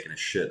man taking a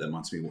shit that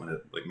makes me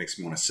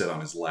want to sit on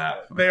his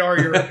lap. They are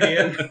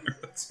European.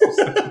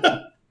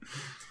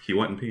 He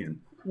wasn't peeing.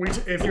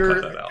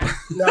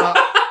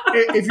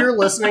 If you're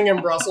listening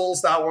in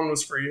Brussels, that one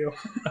was for you.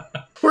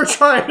 We're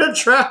trying to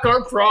track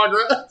our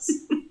progress.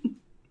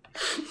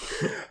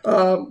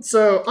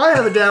 So I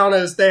have it down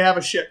as they have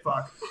a shit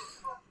fuck.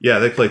 Yeah,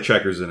 they play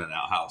checkers in an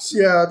outhouse.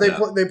 Yeah, they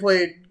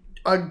played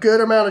a good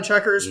amount of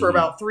checkers for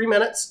about 3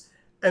 minutes,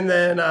 and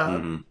then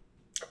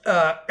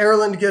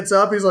Erlen gets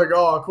up. He's like,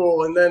 "Oh,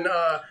 cool!" And then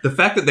the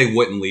fact that they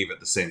wouldn't leave at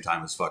the same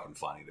time is fucking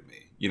funny to me.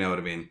 You know what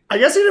I mean? I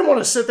guess he didn't want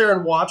to sit there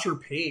and watch her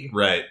pee.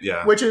 Right?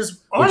 Yeah. Which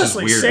is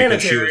honestly weird sanitary.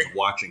 Because she was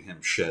watching him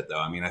shit, though.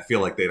 I mean, I feel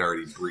like they'd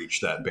already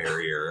breached that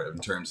barrier in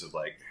terms of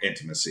like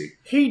intimacy.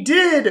 He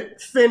did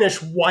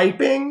finish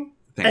wiping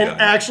Thank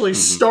God. actually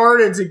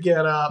started to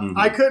get up.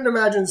 I couldn't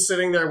imagine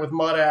sitting there with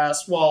mud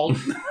ass while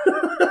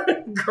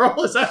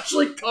girl is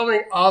actually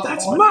coming up.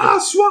 That's my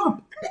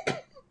swamp.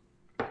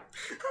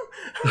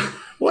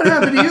 What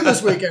happened to you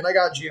this weekend? I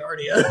got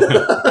Giardia.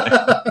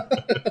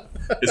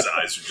 His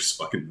eyes are just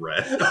fucking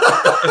red.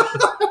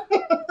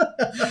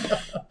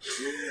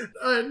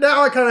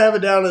 Now I kind of have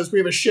it down as we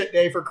have a shit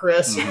day for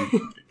Chris.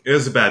 It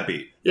was a bad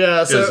beat.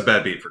 Yeah, so it was a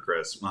bad beat for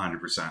Chris,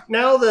 100%.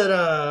 Now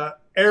that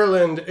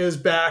Erland is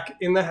back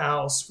in the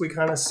house, we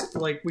kind of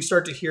we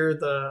start to hear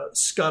the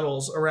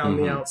scuttles around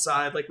the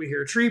outside. Like we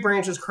hear tree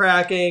branches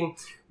cracking,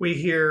 we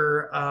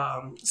hear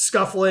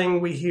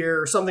scuffling, we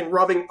hear something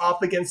rubbing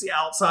up against the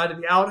outside of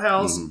the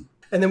outhouse,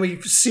 and then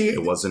we see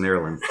it wasn't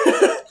Erland.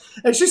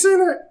 And she's saying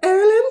there,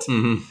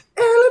 Erland,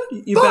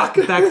 Erland, you back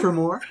for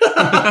more?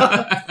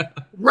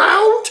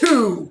 Round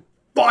 2,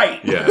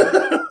 fight.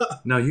 Yeah.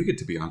 No, you get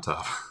to be on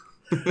top.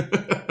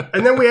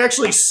 And then we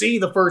actually see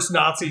the first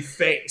Nazi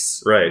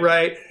face.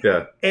 Right?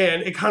 Yeah.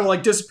 And it kind of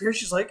like disappears.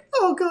 She's like,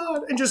 oh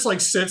God. And just like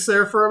sits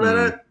there for a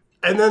minute.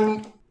 And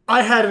then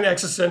I had an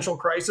existential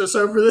crisis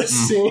over this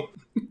scene.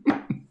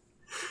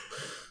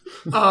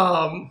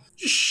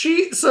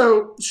 She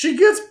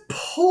gets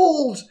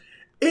pulled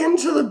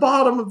into the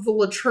bottom of the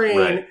latrine.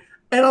 Right.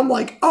 And I'm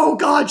like, oh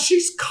God,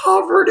 she's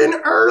covered in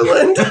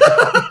Erland.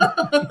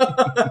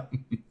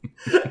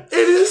 It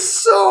is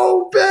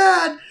so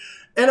bad.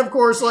 And of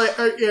course, like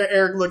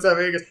Eric looks at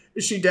me and goes,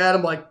 is she dead?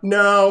 I'm like,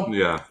 no.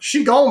 Yeah.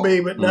 She gon' be,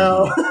 but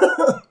no.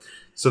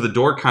 So the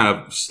door kind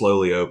of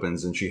slowly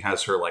opens and she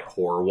has her like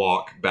horror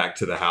walk back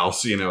to the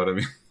house. You know what I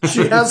mean?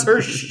 She has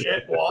her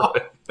shit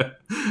walk.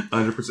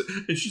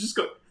 100%. And she just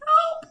goes,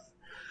 help,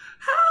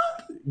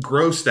 help.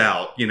 Grossed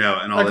out, and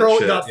all that girl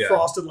shit. got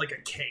frosted like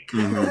a cake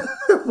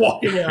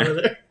walking out of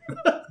there.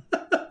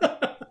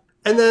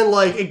 And then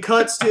like it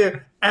cuts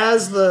to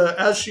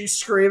as she's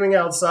screaming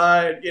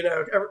outside,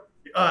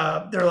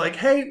 they're like,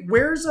 hey,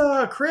 where's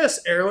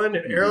Chris, Erland?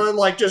 And Erland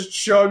like just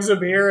chugs a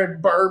beer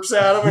and burps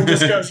at him and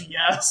just goes,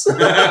 yes.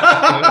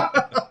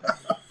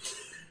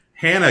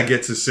 Hannah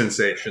gets a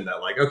sensation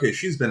that like, okay,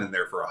 she's been in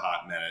there for a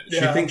hot minute.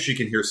 Yeah. She thinks she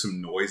can hear some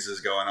noises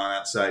going on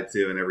outside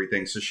too and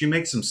everything. So she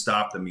makes him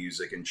stop the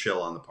music and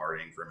chill on the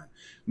partying for a minute.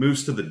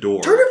 Moves to the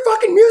door. Turn your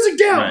fucking music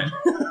down.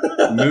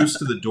 Right. Moves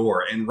to the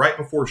door. And right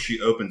before she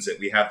opens it,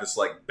 we have this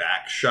like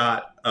back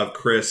shot of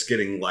Chris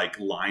getting like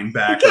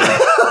linebacked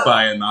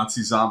by a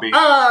Nazi zombie.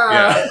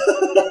 Yeah.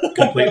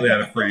 Completely out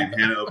of frame.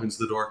 Hannah opens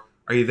the door.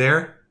 Are you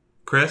there,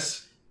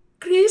 Chris?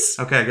 Chris?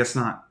 Okay, I guess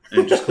not.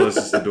 And just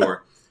closes the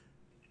door.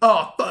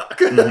 Oh, fuck.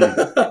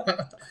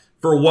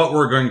 For what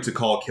we're going to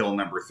call kill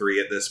number 3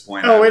 at this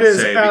point. Oh, it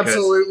is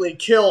absolutely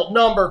kill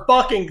number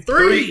fucking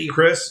 3.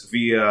 Chris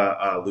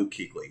via Luke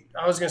Kuechly.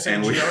 I was going to say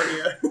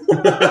Giardia.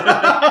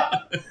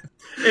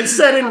 It's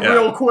set in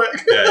real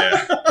quick.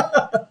 Yeah.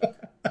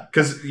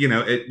 Because,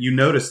 you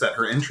notice that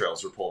her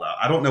entrails were pulled out.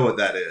 I don't know what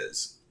that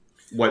is.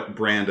 What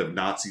brand of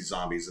Nazi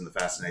zombies and the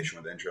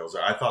fascination with entrails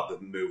are. I thought the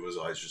move was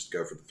always just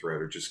go for the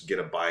throat or just get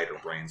a bite or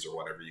brains or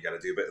whatever you got to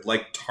do. But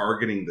like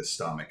targeting the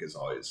stomach is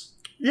always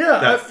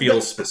that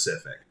feels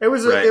specific. It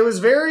was it was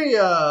very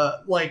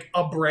like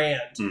a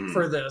brand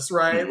for this,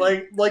 right?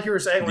 Like you were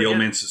saying, the old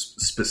man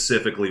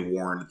specifically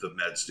warned the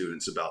med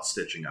students about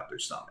stitching up their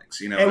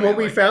stomachs. And when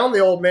we found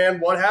the old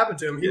man, what happened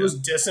to him? He was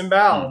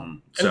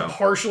disemboweled and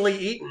partially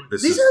eaten.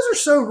 These guys are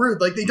so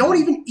rude. Like they don't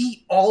even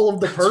eat all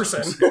of the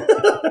person.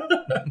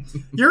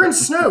 You're in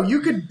snow. You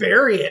could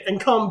bury it and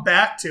come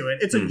back to it.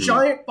 It's a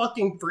giant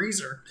fucking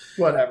freezer.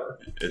 Whatever.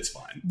 It's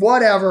fine.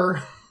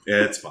 Whatever.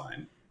 It's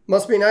fine.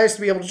 Must be nice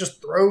to be able to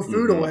just throw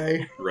food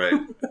away. Right.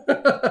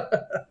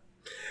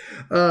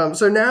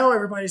 So now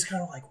everybody's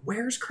kind of like,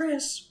 where's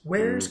Chris?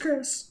 Where's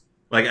Chris?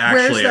 Like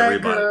actually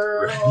everybody.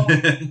 Girl?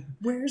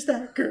 Where's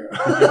that girl?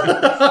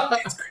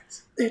 It's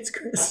Chris. It's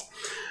Chris.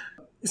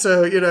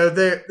 So,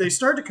 they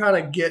start to kind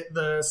of get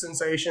the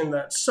sensation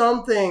that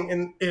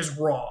something is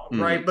wrong,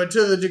 right? But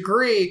to the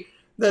degree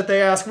that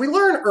they ask, we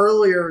learned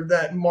earlier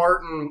that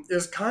Martin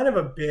is kind of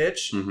a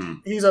bitch.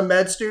 He's a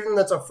med student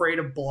that's afraid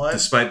of blood.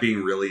 Despite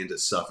being really into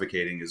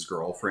suffocating his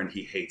girlfriend,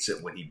 he hates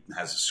it when he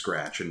has a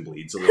scratch and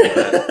bleeds a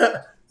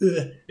little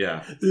bit.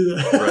 Yeah.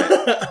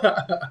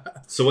 Right.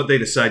 So what they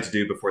decide to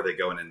do before they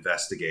go and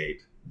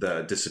investigate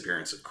the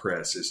disappearance of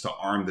Chris is to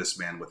arm this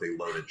man with a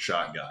loaded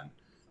shotgun.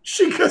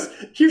 She goes,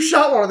 you've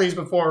shot one of these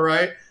before,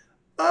 right?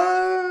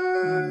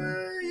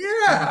 Yeah.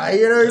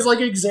 He's like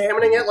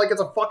examining it like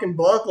it's a fucking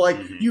book. Like,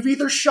 you've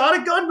either shot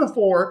a gun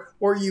before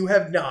or you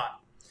have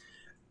not.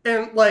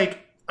 And,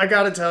 like, I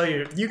gotta tell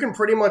you, you can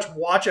pretty much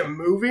watch a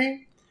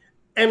movie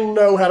and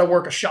know how to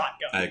work a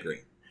shotgun. I agree.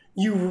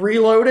 You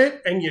reload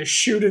it and you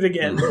shoot it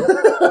again.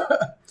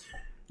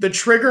 The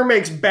trigger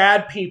makes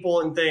bad people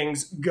and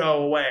things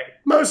go away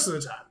most of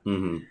the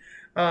time.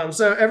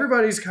 So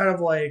everybody's kind of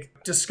like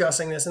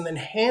discussing this, and then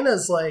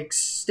Hannah's like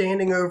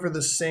standing over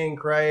the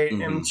sink, right?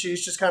 And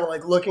she's just kind of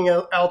like looking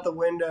out the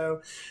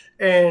window,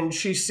 and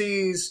she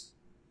sees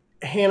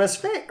Hannah's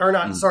face, or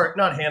not, sorry,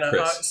 not Hannah,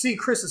 see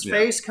Chris's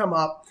face come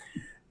up,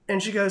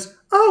 And she goes,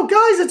 "Oh,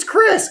 guys, it's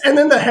Chris." And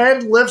then the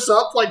head lifts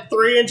up like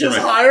 3 inches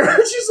higher.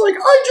 And she's like,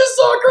 "I just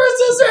saw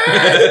Chris's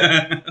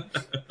head."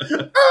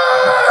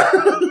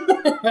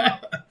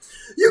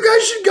 You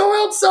guys should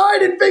go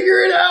outside and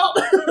figure it out.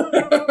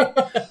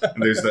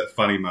 And there's that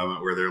funny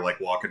moment where they're like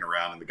walking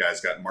around and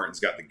Martin's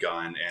got the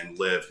gun, and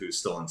Liv, who's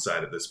still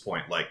inside at this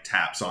point, like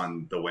taps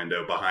on the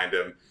window behind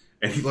him,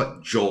 and he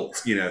like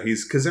jolts,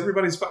 because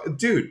everybody's,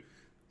 dude.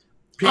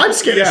 I'm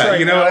skittish right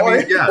you know now. what I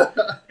mean? Yeah.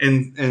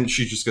 And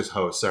she just goes,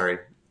 "Oh, sorry.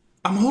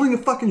 I'm holding a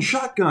fucking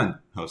shotgun."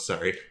 "Oh,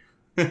 sorry."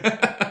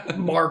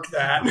 Mark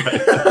that.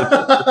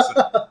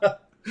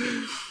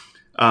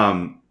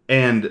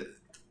 And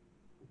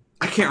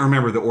I can't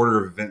remember the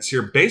order of events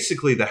here.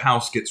 Basically, the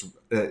house gets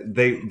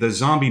the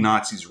zombie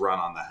Nazis run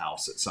on the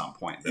house at some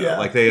point, though. Yeah.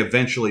 Like they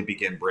eventually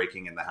begin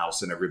breaking in the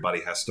house, and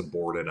everybody has to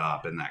board it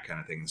up and that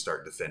kind of thing, and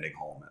start defending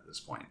home at this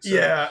point. So.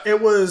 Yeah,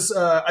 it was.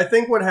 I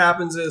think what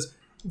happens is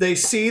they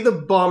see the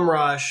bum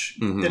rush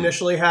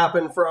initially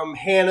happen from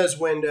Hannah's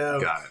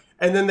window. Got it.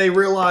 And then they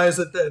realize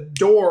that the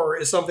door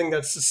is something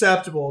that's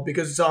susceptible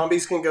because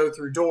zombies can go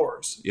through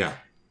doors. Yeah.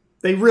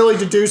 They really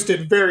deduced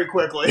it very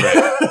quickly.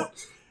 Right.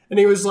 And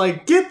he was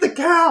like, "Get the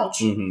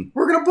couch.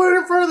 We're going to put it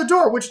in front of the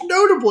door," which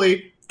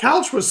notably,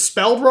 couch was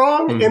spelled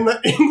wrong in the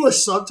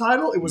English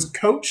subtitle. It was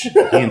coach.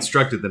 He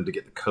instructed them to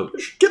get the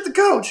coach. "Get the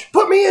coach.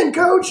 Put me in,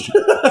 coach."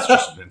 It's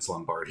just Vince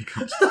Lombardi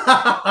comes.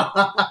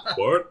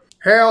 What?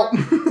 Help.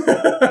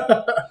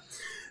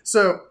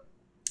 So,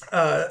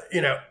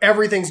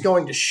 everything's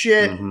going to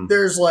shit.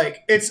 There's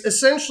it's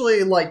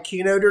essentially like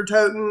Kino der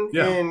Toten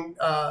in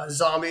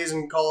Zombies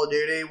and Call of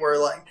Duty, where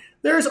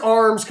there's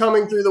arms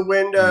coming through the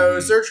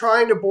windows. They're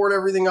trying to board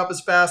everything up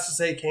as fast as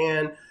they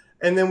can.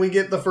 And then we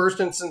get the first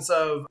instance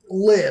of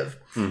Liv.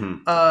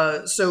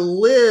 So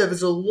Liv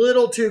is a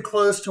little too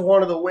close to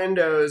one of the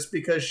windows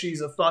because she's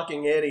a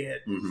fucking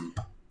idiot.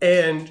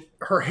 And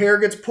her hair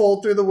gets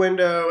pulled through the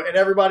window, and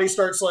everybody just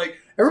starts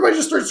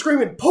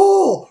screaming,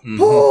 "Pull,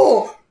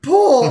 pull,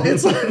 pull."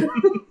 It's like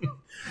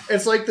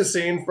it's like the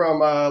scene from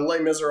Les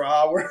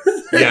Miserables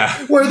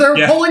where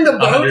they're pulling the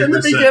boat in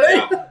the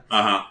beginning.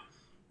 Yeah.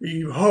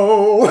 You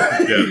ho!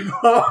 You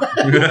ho.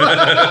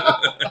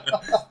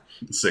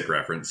 Sick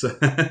reference.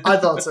 I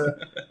thought so.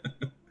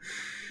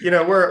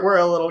 We're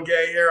a little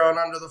gay here on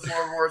Under the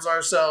Floorboards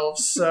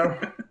ourselves, so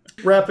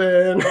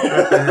repping.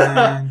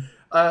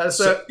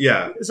 So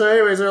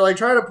anyways, they're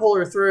trying to pull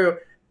her through,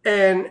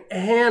 and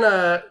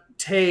Hannah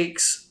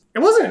takes, it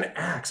wasn't an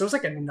axe, it was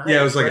like a knife.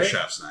 Yeah, it was like a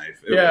chef's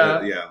knife.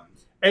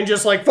 And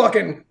just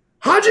fucking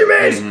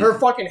Hajime's her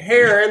fucking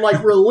hair, and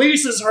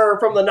releases her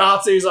from the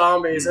Nazi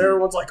zombies. And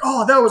everyone's like,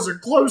 "Oh, that was a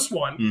close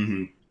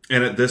one."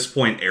 And at this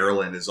point,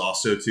 Erlen is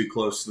also too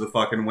close to the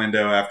fucking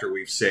window after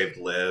we've saved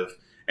Liv.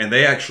 And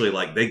they actually,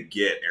 they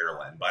get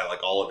Erlen by,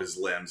 all of his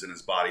limbs and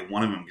his body.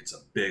 One of them gets a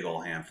big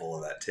old handful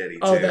of that titty,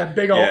 too. Oh, that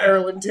big old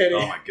Erlen titty.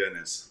 Oh, my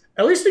goodness.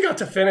 At least he got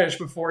to finish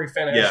before he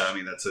finished. Yeah, I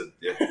mean, that's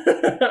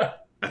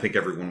I think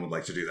everyone would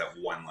like to do that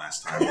one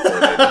last time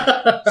before they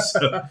die.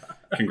 So,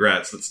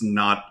 congrats. That's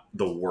not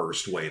the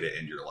worst way to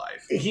end your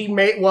life. He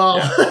made, well...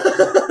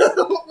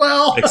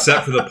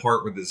 Except for the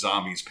part where the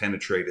zombies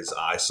penetrate his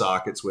eye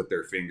sockets with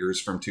their fingers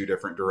from 2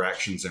 different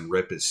directions and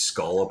rip his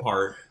skull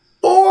apart.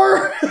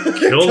 4.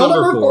 Kill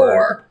number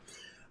 4.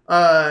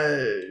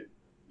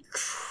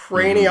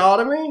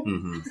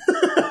 Craniotomy?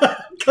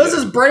 Because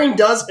his brain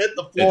does hit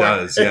the floor. It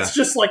does, yeah. It's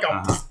just like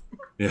a...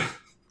 Yeah.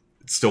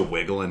 It's still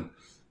wiggling.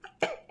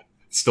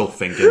 It's still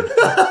thinking.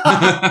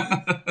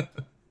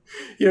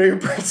 Your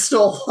brain's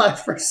still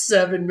alive for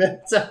 7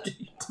 minutes after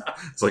you die.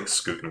 It's like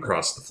scooting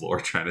across the floor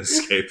trying to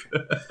escape.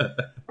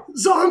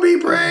 Zombie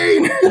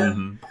brain!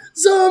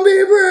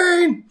 Zombie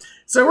brain!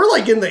 So we're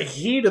in the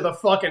heat of the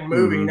fucking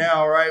movie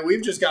now, right?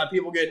 We've just got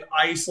people getting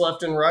ice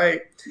left and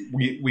right.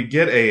 We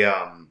get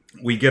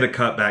a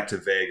cut back to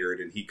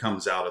Vagard, and he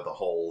comes out of the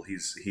hole.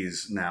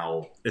 He's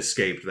now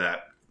escaped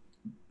that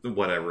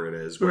whatever it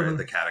is, where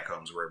the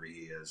catacombs, wherever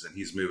he is, and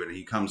he's moving. And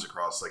he comes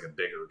across a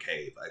bigger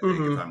cave, I think,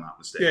 if I'm not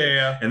mistaken.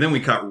 Yeah. And then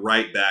we cut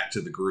right back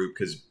to the group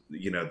because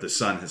the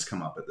sun has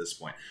come up at this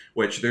point.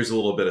 Which there's a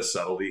little bit of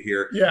subtlety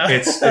here. Yeah,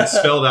 it's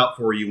spelled out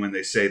for you when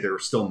they say they're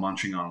still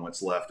munching on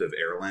what's left of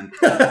Erlen.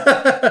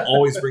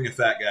 Always bring a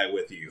fat guy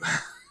with you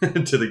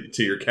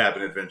to your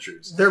cabin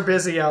adventures. They're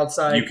busy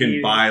outside. You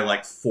can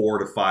buy 4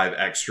 to 5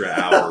 extra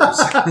hours.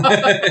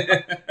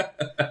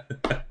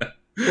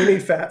 We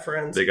need fat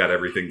friends. They got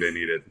everything they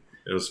needed.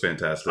 It was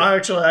fantastic. I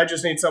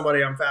just need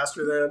somebody I'm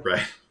faster than.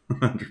 Right.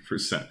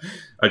 100%.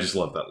 I just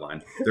love that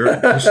line.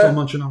 They're still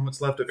munching on what's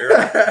left of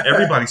Erlen.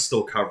 Everybody's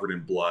still covered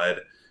in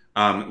blood.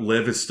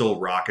 Liv is still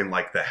rocking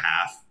the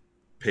half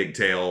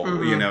pigtail,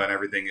 and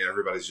everything.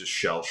 Everybody's just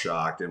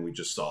shell-shocked, and we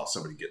just saw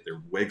somebody get their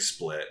wig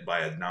split by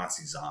a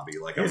Nazi zombie.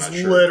 I'm it's not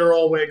sure.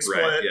 Literal wig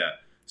split. Right, yeah.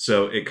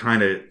 So it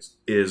kind of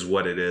is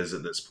what it is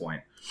at this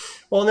point.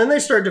 Well, and then they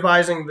start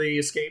devising the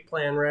escape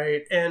plan,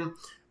 right? And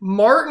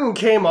Martin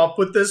came up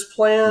with this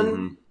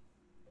plan,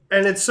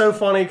 and it's so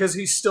funny because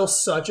he's still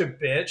such a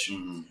bitch.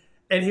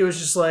 And he was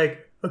just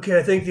like, "Okay,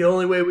 I think the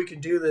only way we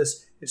can do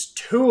this is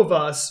 2 of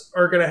us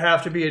are going to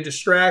have to be a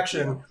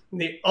distraction.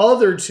 And the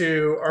other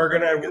 2 are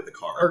going to get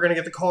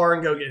the car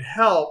and go get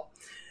help.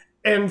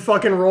 And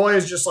fucking Roy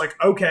is just like,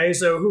 okay,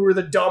 so who are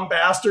the dumb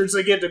bastards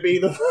that get to be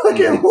the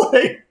fucking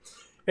like...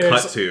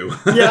 Cut to.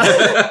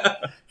 Yeah.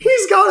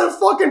 He's got a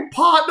fucking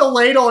pot and a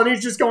ladle and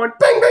he's just going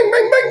bang, bang,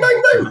 bang, bang,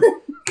 bang,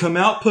 bang. Come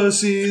out,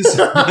 pussies.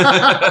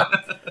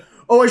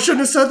 Oh, I shouldn't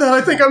have said that.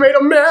 I think I made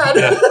him mad.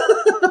 Yeah.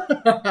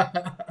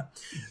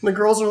 The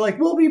girls are like,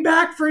 we'll be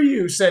back for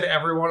you, said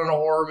everyone in a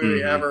horror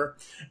movie ever.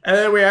 And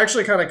then we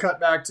actually kind of cut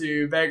back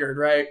to Vegard,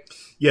 right?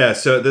 Yeah,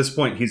 so at this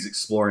point, he's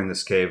exploring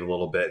this cave a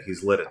little bit.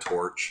 He's lit a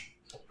torch.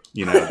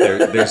 You know,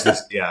 there's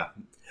this,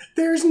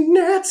 There's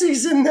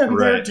Nazis in them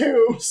there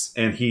tombs.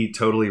 And he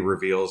totally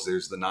reveals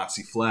there's the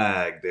Nazi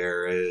flag.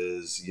 There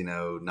is,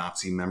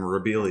 Nazi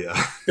memorabilia.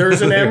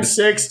 There's an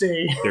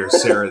M60.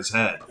 There's Sarah's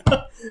head.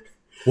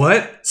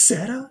 What?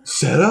 Seta?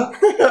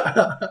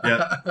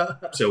 Yeah.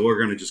 So we're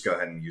going to just go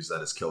ahead and use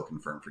that as kill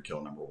confirmed for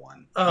kill number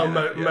 1. Oh,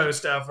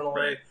 most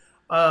definitely.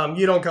 Right.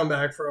 You don't come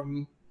back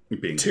from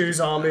being 2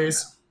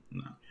 zombies.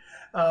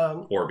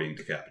 No. Or being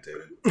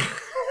decapitated.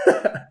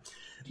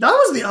 That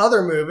was the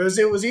other move.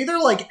 It was either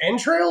like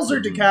entrails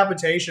or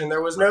decapitation.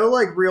 There was no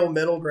like real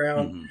middle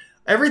ground.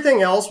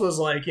 Everything else was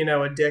like,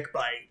 a dick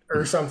bite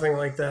or something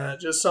like that.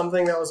 Just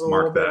something that was a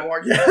little bit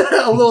more,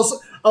 a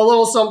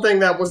little something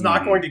that was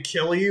not going to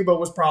kill you, but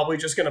was probably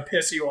just going to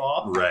piss you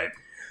off. Right.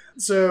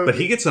 So, but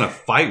he gets in a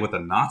fight with a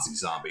Nazi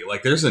zombie.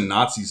 Like there's a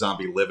Nazi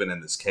zombie living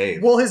in this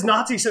cave. Well, his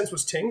Nazi sense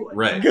was tingling.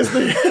 Right. Because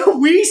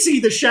we see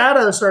the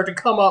shadows start to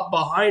come up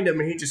behind him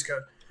and he just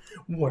goes,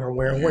 where?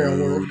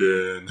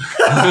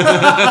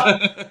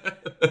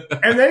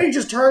 And then he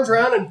just turns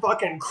around and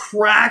fucking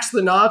cracks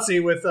the Nazi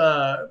with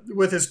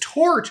his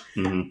torch,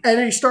 and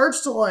he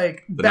starts to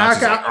like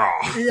back out.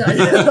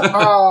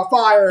 Like,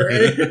 fire!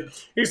 And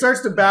he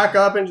starts to back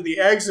up into the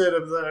exit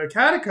of the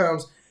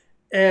catacombs,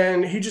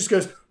 and he just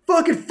goes,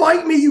 "Fucking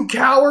fight me, you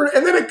coward!"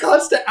 And then it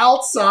cuts to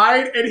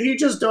outside, and he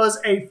just does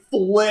a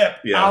flip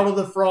out of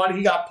the front.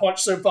 He got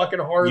punched so fucking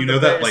hard. You know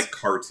that like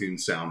cartoon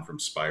sound from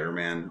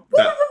Spider-Man?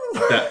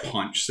 That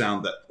punch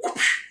sound,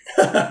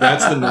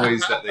 that's the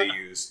noise that they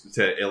used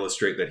to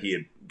illustrate that he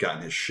had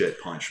gotten his shit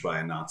punched by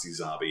a Nazi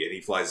zombie, and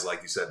he flies,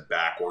 like you said,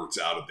 backwards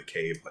out of the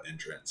cave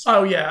entrance.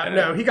 Oh yeah,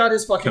 no, he got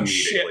his fucking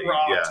shit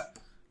rocked. Yeah,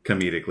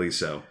 comedically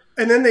so.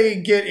 And then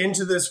they get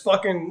into this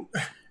fucking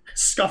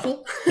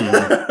scuffle.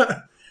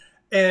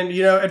 And,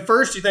 at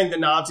first you think the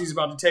Nazi's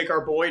about to take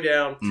our boy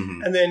down.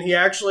 And then he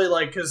actually,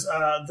 because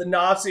the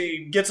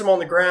Nazi gets him on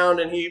the ground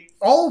and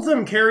all of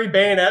them carry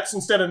bayonets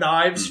instead of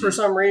knives for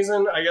some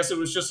reason. I guess it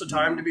was just a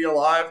time to be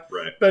alive.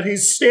 Right. But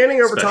he's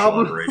standing over top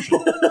of him.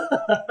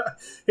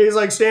 He's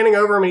standing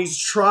over him and he's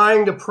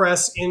trying to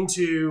press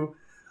into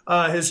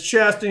his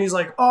chest. And he's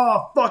like,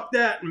 oh, fuck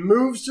that. And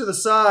moves to the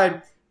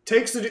side,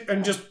 takes it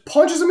and just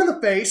punches him in the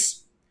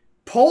face,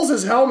 pulls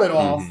his helmet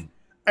off.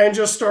 And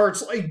just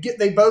starts,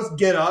 they both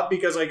get up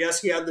because I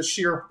guess he had the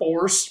sheer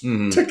force to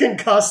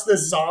concuss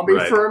this zombie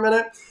for a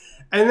minute.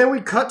 And then we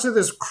cut to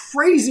this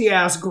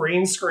crazy-ass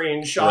green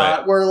screen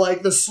shot where,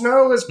 the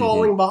snow is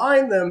falling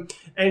behind them,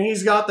 and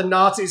he's got the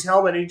Nazi's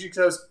helmet, and he just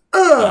goes,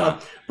 ugh!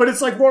 But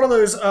it's like one of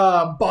those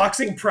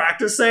boxing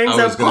practice things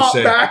that pop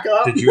back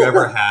up. Did you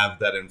ever have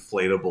that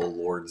inflatable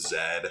Lord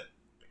Zed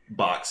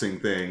boxing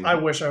thing? I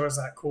wish I was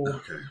that cool.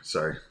 Okay,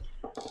 sorry.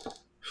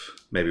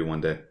 Maybe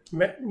one day.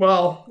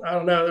 Well, I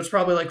don't know. It's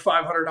probably like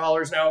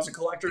 $500 now as a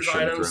collector's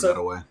item. That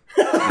away.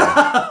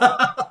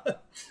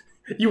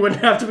 You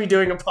wouldn't have to be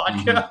doing a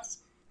podcast.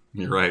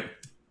 You're right.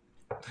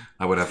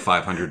 I would have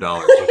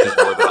 $500, which is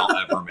more than I'll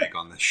ever make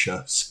on this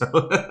show. So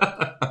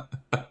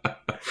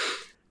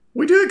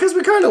we do it because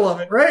we kind of love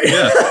it, right?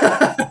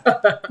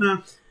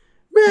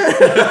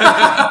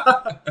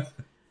 Yeah.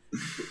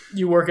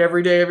 You work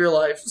every day of your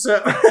life.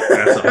 So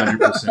that's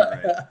 100%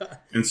 right.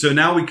 And so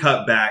now we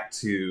cut back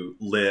to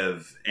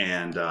Liv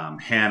and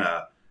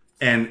Hannah.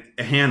 And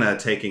Hannah,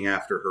 taking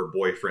after her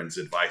boyfriend's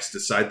advice,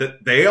 decide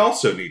that they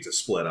also need to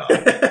split up.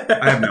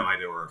 I have no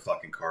idea where her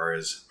fucking car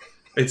is.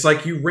 It's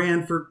like you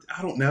ran for,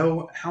 I don't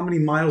know, how many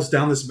miles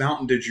down this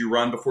mountain did you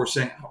run before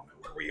saying, I don't know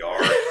where we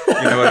are.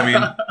 You know what I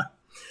mean?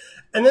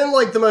 And then,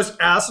 the most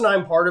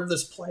asinine part of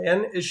this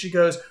plan is she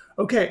goes,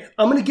 okay,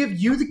 I'm going to give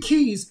you the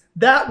keys.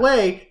 That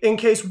way, in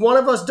case one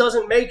of us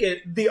doesn't make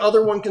it, the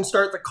other one can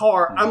start the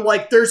car. I'm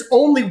like, there's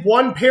only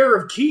one pair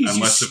of keys,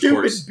 unless, you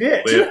stupid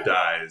bitch. Liv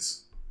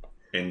dies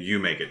and you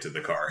make it to the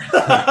car.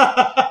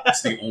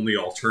 It's the only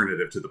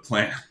alternative to the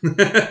plan.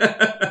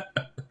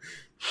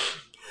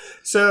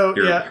 So,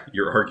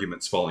 your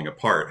argument's falling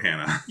apart,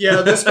 Hannah.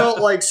 Yeah, this felt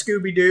like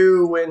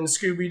Scooby-Doo when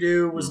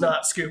Scooby-Doo was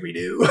not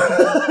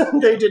Scooby-Doo.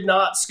 They did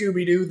not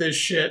Scooby-Doo this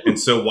shit. And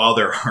so while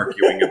they're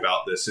arguing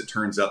about this, it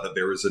turns out that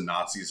there was a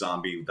Nazi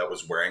zombie that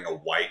was wearing a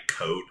white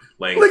coat,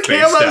 laying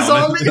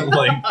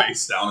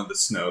face down in the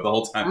snow the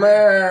whole time.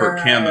 For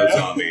camo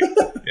zombie.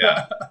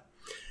 Yeah.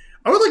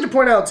 I would like to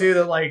point out, too,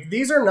 that,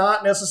 these are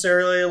not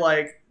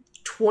necessarily,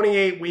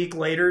 28-week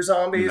later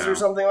zombies or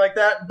something like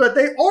that, but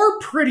they are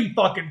pretty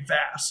fucking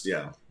fast.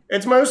 Yeah.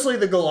 It's mostly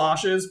the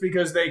galoshes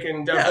because they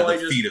can definitely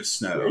the feet of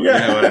snow.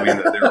 Yeah. You know what I mean?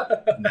 That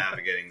they're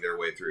navigating their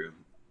way through.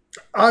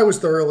 I was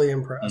thoroughly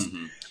impressed.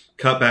 Mm-hmm.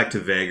 Cut back to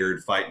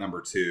Vagard, fight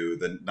number 2.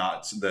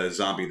 The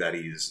zombie that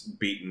he's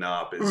beaten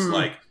up is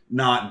like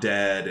not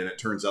dead, and it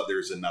turns out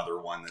there's another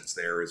one that's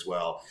there as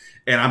well.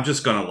 And I'm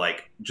just gonna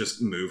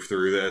just move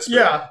through this.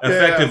 But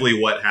effectively,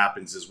 what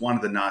happens is one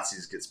of the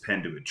Nazis gets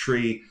pinned to a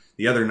tree.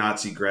 The other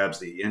Nazi grabs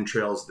the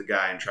entrails of the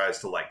guy and tries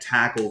to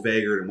tackle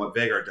Vagard, and what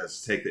Vagard does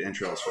is take the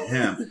entrails from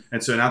him.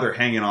 And so now they're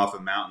hanging off a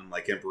mountain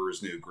like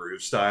Emperor's New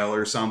Groove style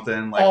or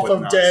something, off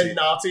of dead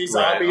Nazi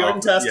zombie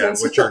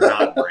intestines, which are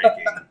not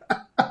breaking.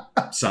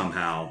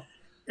 Somehow.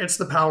 It's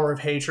the power of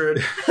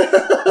hatred.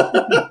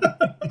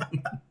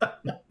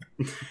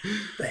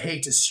 The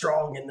hate is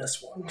strong in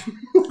this one.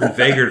 And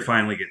Vagard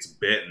finally gets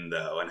bitten,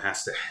 though, and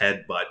has to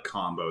headbutt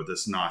combo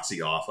this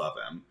Nazi off of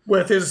him.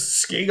 With his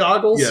ski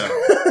goggles? Yeah.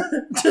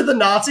 To the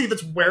Nazi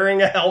that's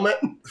wearing a helmet?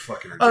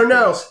 Fucking ridiculous. Oh,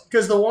 no,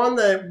 because the one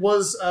that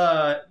was...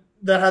 that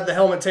had the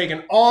helmet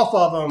taken off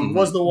of him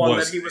was the one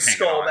that he was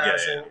skull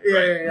bashing. Yeah.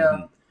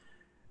 Mm-hmm.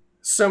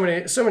 So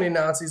many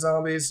Nazi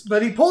zombies.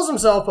 But he pulls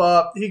himself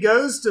up. He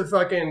goes to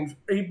fucking...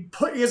 He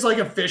has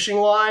a fishing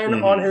line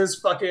on his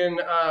fucking...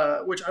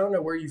 which I don't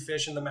know where you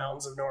fish in the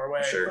mountains of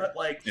Norway. Sure.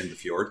 But in the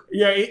fjord?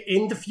 Yeah,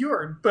 in the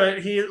fjord.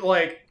 But he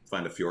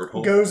find a fjord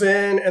hole? Goes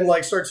in and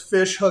starts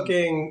fish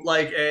hooking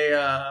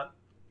a...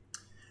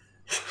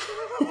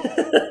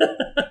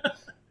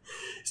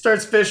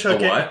 starts fish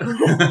hooking... A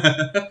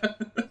what?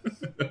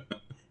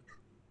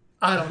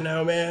 I don't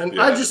know, man.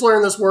 Yeah. I just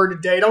learned this word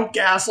today. Don't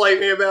gaslight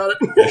me about it.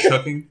 Fish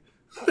hooking?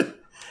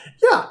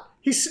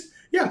 He's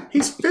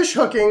fish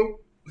hooking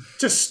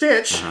to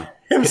stitch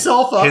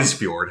himself up. His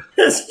fjord.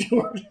 His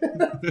fjord.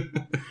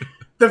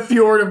 The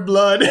fjord of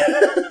blood.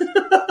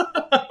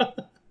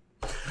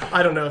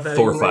 I don't know if that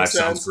Thor even 5 makes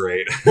sounds sense.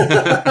 great.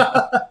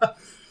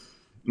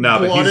 No, blood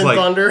but he's and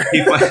thunder.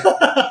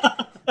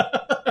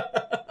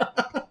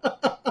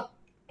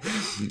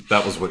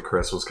 That was what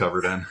Chris was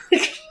covered in.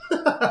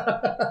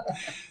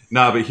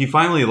 Nah, but he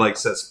finally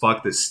says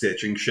fuck this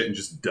stitching shit and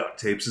just duct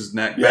tapes his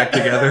neck back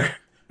together.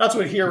 That's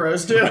what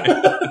heroes do.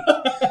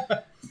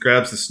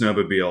 Grabs the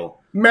snowmobile.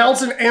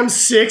 Mounts an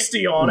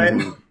M60 on it.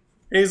 And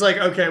he's like,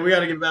 okay, we got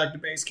to get back to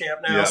base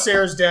camp now. Yep.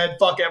 Sarah's dead.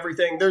 Fuck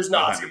everything. There's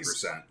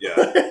Nazis. 100%.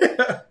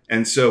 Yeah.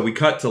 And so we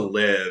cut to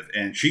Liv,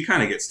 and she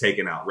kind of gets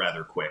taken out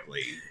rather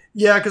quickly.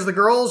 Yeah, because the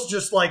girls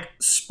just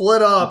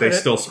split up. They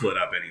still split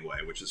up anyway,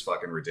 which is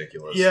fucking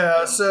ridiculous.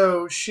 Yeah,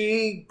 so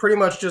she pretty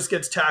much just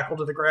gets tackled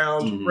to the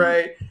ground,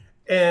 right?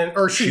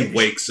 Or she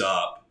wakes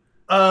up.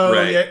 Oh,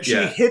 right. Yeah. She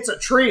hits a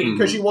tree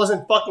because she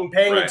wasn't fucking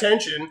paying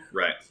attention.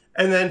 Right.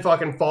 And then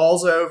fucking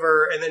falls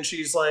over, and then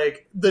she's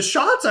the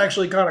shot's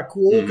actually kind of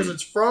cool because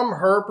it's from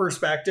her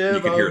perspective.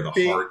 You can hear the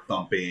heart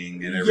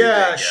thumping and everything.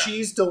 Yeah,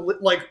 she's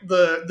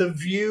the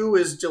view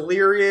is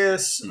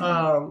delirious.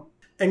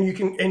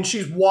 And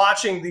she's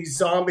watching these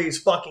zombies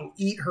fucking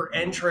eat her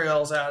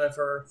entrails out of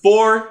her.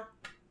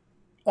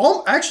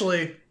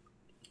 Actually,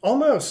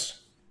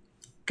 almost.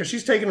 Because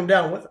she's taking them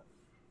down with her.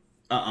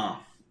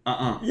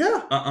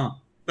 Yeah.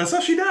 That's how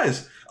she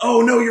dies.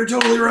 Oh, no, you're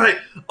totally right.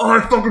 Oh,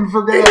 I fucking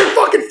forgot. In your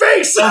fucking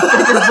face! I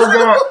fucking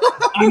forgot.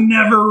 I'm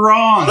never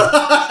wrong.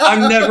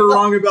 I'm never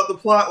wrong about the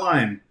plot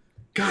line.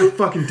 God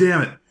fucking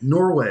damn it.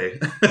 Norway.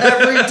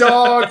 Every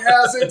dog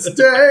has its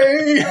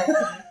day.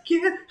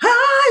 Get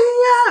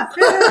higher.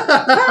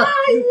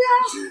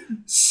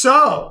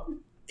 So,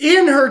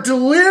 in her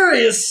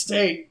delirious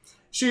state,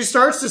 she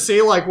starts to see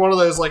one of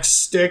those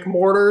stick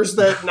mortars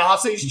that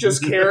Nazis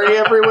just carry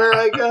everywhere,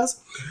 I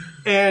guess.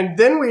 And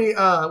then we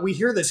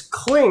hear this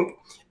clink,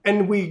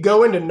 and we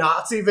go into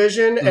Nazi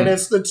vision, and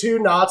it's the two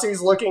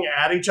Nazis looking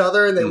at each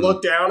other, and they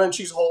look down, and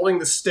she's holding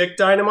the stick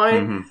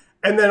dynamite,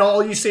 and then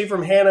all you see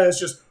from Hannah is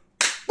just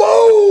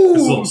boom!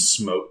 This little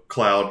smoke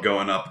cloud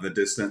going up in the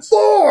distance.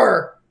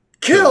 4!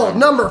 Kill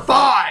number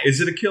 5!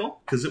 Is it a kill?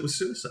 Because it was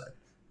suicide.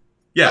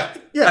 Yeah,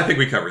 I think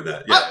we covered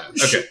that. Yeah,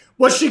 okay.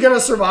 Was she going to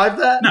survive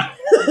that?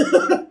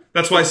 No.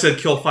 That's why I said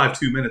kill 5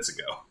 2 minutes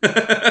ago.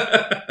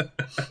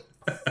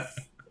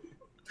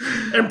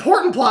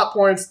 Important plot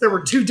points. There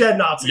were 2 dead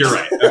Nazis. You're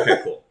right. Okay,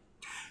 cool.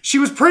 She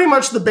was pretty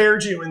much the bear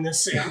Jew in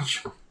this scene.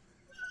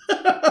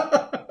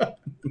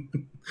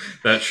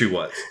 That she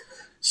was.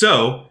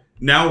 So,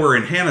 now we're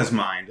in Hannah's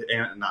mind,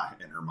 and not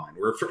in her mind.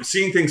 We're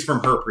seeing things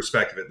from her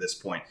perspective at this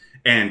point.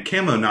 And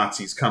camo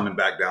Nazis coming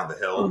back down the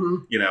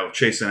hill,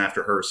 chasing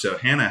after her. So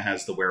Hannah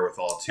has the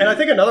wherewithal to... And I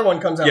think another one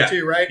comes out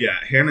too, right? Yeah,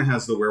 Hannah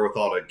has the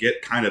wherewithal to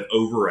get kind of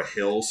over a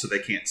hill so they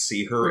can't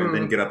see her and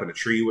then get up in a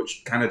tree,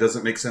 which kind of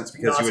doesn't make sense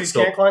because Nazis you would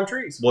still... can't climb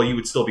trees. Well, you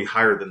would still be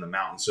higher than the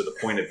mountain, so the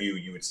point of view,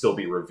 you would still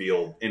be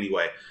revealed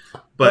anyway.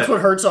 But that's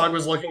what Herzog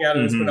was looking at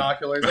in his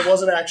binoculars. It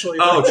wasn't actually...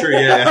 Oh, true,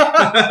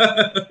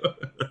 yeah.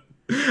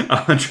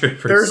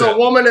 100%. There's a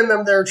woman in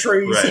them there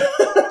trees. Right.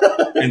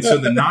 And so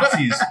the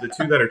Nazis, the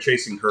 2 that are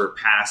chasing her,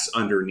 pass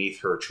underneath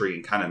her tree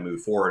and kind of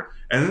move forward.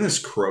 And then this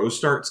crow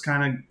starts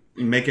kind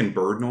of making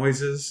bird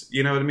noises.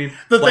 You know what I mean?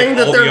 The thing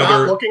that they're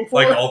not looking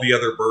for? Like all the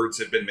other birds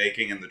have been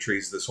making in the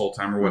trees this whole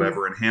time or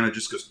whatever. And Hannah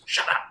just goes,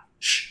 shut up.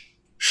 Shh.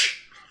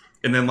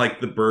 And then like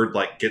the bird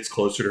like gets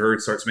closer to her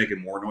and starts making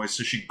more noise.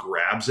 So she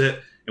grabs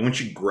it. And when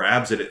she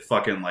grabs it, it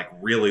fucking like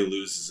really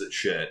loses its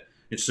shit.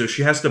 And so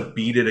she has to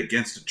beat it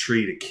against a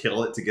tree to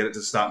kill it to get it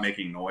to stop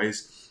making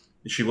noise.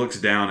 And she looks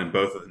down and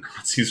both of the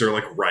Nazis are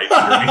like right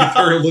underneath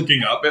her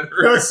looking up at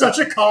her. It was such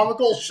a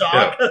comical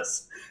shot. Yeah.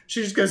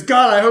 She just goes,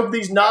 God, I hope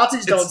these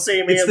Nazis don't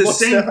see me. It's the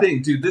same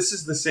thing, dude. This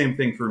is the same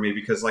thing for me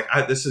because, like,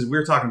 we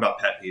were talking about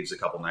pet peeves a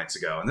couple nights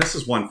ago, and this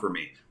is one for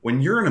me.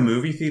 When you're in a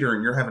movie theater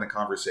and you're having a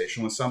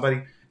conversation with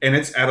somebody, and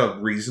it's at a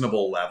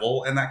reasonable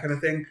level and that kind of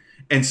thing,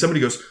 and somebody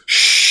goes,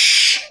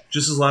 shh,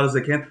 just as loud as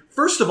they can.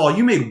 First of all,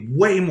 you made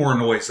way more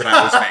noise than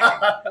I was making.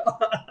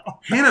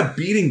 Hannah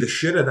beating the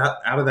shit out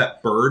of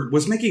that bird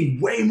was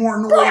making way more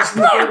noise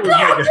than the bird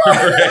was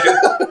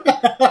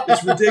making. Right?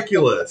 It's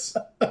ridiculous.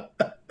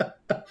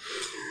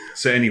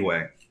 So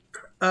anyway.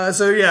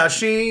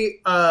 She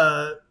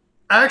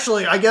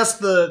actually, I guess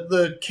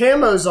the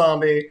camo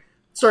zombie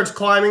starts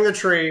climbing the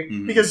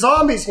tree because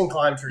zombies can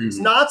climb trees.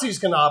 Nazis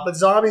cannot, but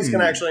zombies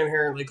can actually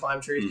inherently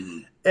climb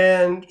trees.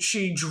 And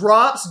she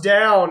drops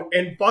down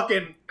and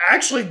fucking,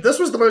 actually, this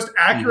was the most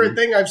accurate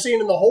thing I've seen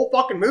in the whole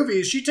fucking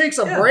movie, is she takes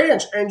a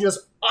branch and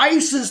just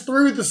ices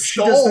through the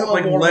skull. She does that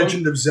like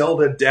Legend of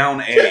Zelda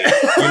down A. You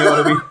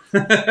know what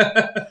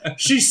I mean?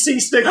 She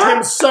sea-sticked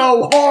him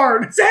so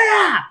hard.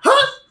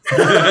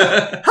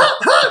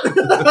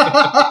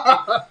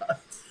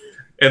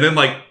 And then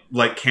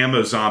like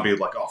camo zombie,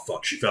 like, oh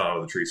fuck, she fell out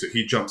of the tree. So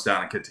he jumps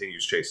down and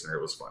continues chasing her.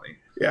 It was funny.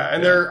 Yeah,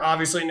 and they're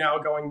obviously now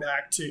going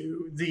back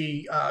to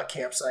the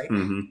campsite.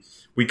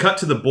 We cut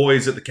to the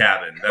boys at the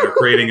cabin that are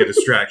creating a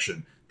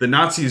distraction. The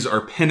Nazis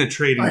are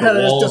penetrating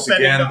the walls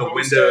again, the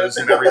windows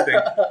and everything.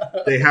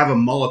 They have a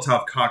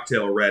Molotov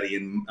cocktail ready,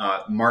 and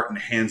Martin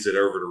hands it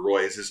over to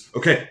Roy. He says,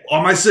 okay,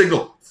 on my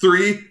signal,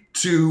 3,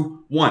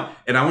 2, 1.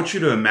 And I want you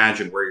to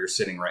imagine where you're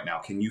sitting right now.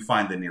 Can you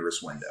find the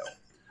nearest window?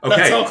 Okay.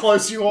 That's how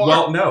close you are.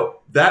 Well, no.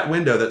 That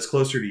window that's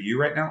closer to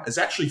you right now is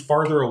actually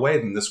farther away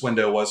than this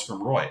window was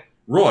from Roy.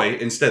 Roy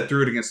instead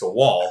threw it against a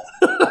wall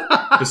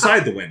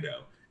beside the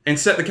window and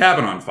set the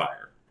cabin on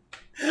fire.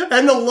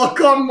 And the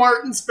look on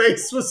Martin's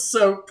face was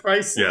so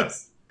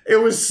priceless. Yeah.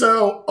 It was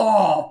so,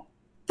 oh,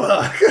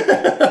 fuck. In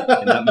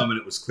that moment,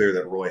 it was clear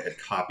that Roy had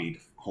copied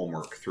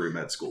homework through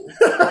med school.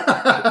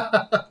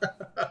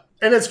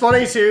 And it's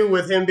funny, too,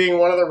 with him being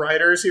one of the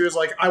writers, he was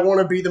like, I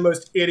want to be the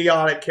most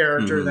idiotic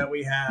character that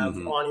we have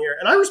on here.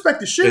 And I respect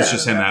the shit It's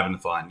just him having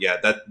fun. Yeah,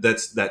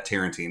 that's that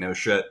Tarantino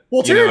shit.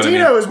 Well,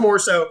 Tarantino is more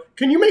so,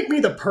 can you make me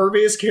the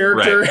pervious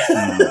character?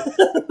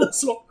 Right.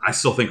 So, I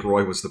still think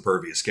Roy was the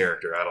pervious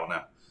character. I don't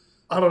know.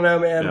 I don't know,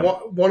 man. Yeah.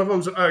 One of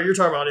them's, you're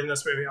talking about in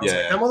this movie. I was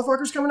like, that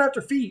motherfucker's coming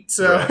after feet.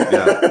 So. Right,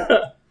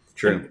 yeah.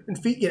 True.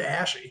 And feet get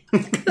ashy.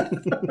 We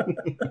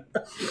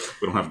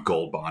don't have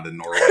gold bond in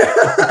Norway.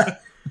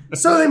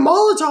 So they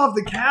Molotov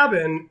the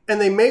cabin and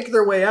they make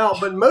their way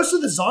out, but most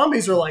of the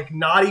zombies are like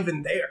not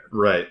even there.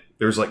 Right.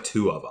 There's like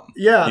 2 of them.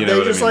 Yeah, you know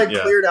they just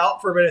cleared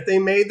out for a minute. They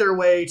made their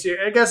way to,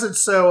 I guess it's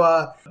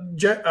so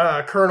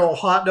Colonel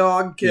Hot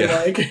Dog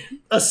can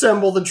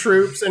assemble the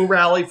troops and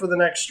rally for the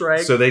next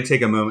strike. So they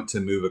take a moment to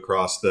move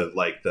across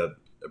the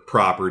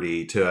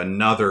property to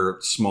another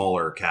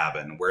smaller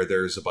cabin where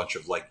there's a bunch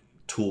of like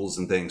tools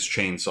and things,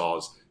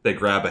 chainsaws. They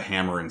grab a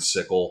hammer and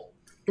sickle.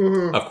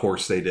 Of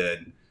course they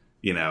did.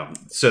 You know,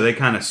 so they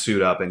kind of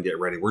suit up and get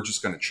ready. We're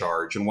just going to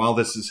charge. And while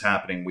this is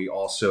happening, we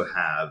also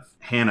have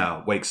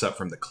Hannah wakes up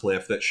from the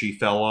cliff that she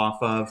fell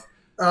off of.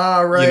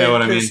 Right. You know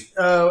what I mean?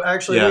 Oh,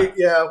 actually,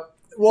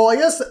 Well, I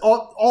guess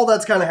all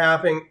that's kind of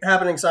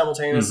happening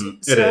simultaneously.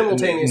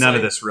 None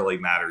of this really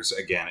matters.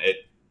 Again,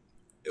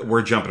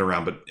 we're jumping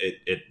around, but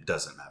it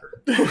doesn't matter.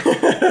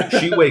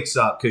 She wakes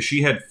up because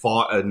she had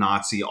fought a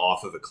Nazi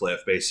off of a cliff,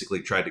 basically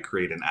tried to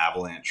create an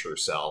avalanche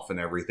herself and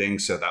everything.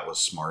 So that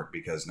was smart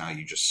because now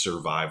you just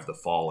survived the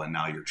fall and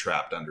now you're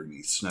trapped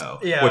underneath snow,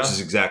 which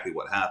is exactly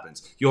what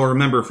happens. You'll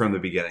remember from the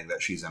beginning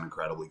that she's an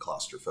incredibly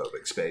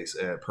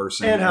claustrophobic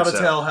person. And how to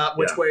tell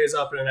which way is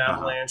up in an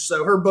avalanche.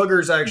 So her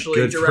boogers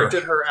actually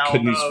directed her out.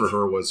 Good news for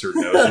her was her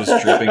nose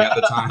was dripping at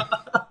the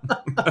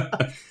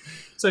time.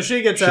 So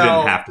she gets out. She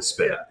didn't have to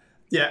spit.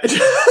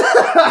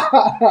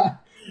 Yeah.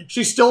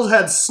 She still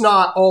had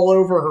snot all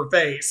over her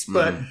face,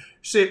 but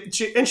she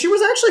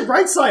was actually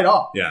right side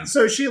up. Yeah.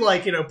 So she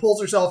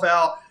pulls herself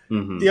out.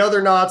 The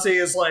other Nazi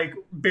is like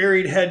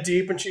buried head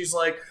deep, and she's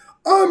like,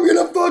 "I'm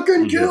gonna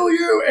fucking kill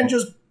you," and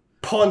just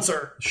punts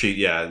her.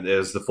 It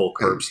was the full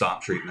curb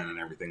stomp treatment, and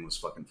everything was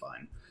fucking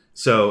fine.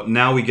 So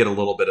now we get a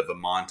little bit of a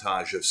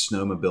montage of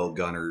snowmobile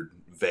gunner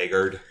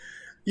Vegard.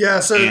 Yeah.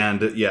 So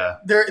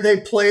they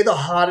play the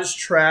hottest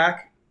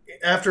track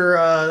after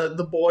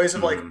the boys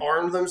have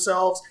armed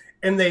themselves.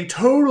 And they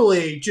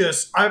totally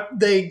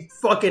they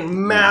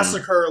fucking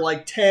massacre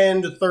like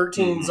 10 to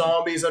 13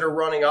 zombies that are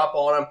running up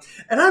on them.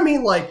 And I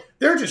mean,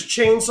 they're just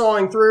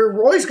chainsawing through.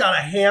 Roy's got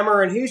a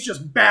hammer and he's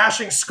just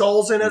bashing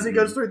skulls in as he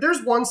goes through.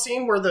 There's one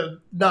scene where the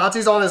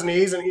Nazi's on his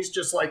knees and he's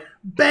just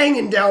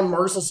banging down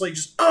mercilessly,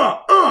 just,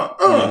 fuck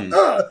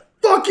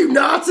you,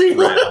 Nazi!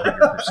 Right,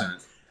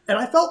 100%. And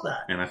I felt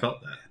that.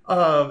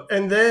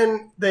 And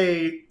then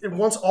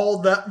once all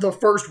the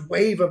first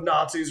wave of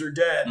Nazis are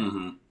dead,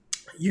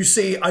 you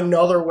see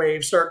another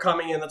wave start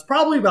coming in. That's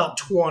probably about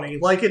 20.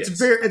 Like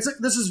this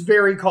is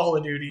very Call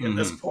of Duty at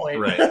this point.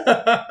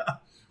 Right.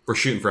 We're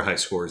shooting for high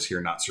scores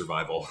here, not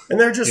survival. And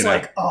they're just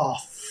like, oh,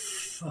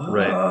 fuck.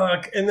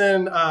 Right. And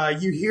then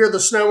you hear the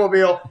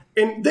snowmobile,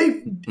 and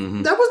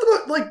that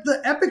was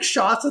the epic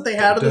shots that they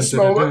had of the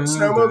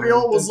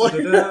snowmobile was like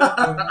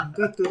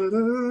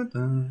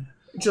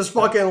just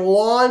fucking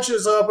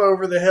launches up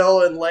over the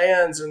hill and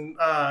lands, and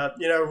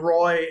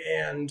Roy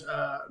and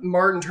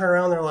Martin turn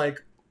around, they're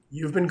like,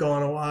 you've been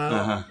gone a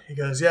while. He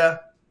goes, yeah,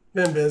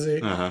 been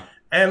busy.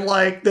 And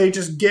like they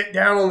just get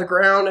down on the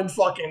ground and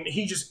fucking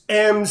he just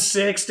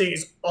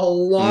M60s a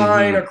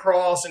line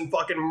across and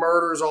fucking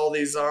murders all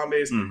these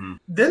zombies. Then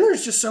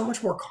there's just so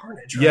much more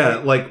carnage. Right?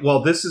 Yeah,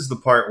 this is the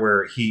part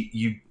where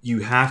you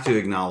have to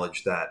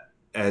acknowledge that,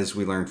 as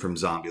we learned from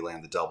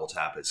Zombieland, the double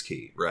tap is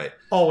key, right?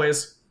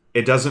 Always.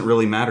 It doesn't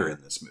really matter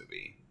in this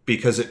movie,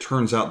 because it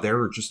turns out there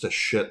are just a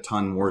shit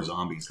ton more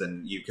zombies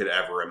than you could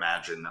ever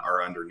imagine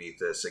are underneath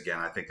this. Again,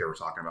 I think they were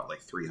talking about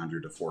like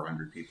 300 to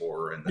 400 people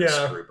were in this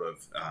group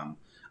of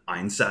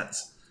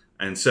Einsatz.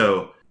 And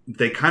so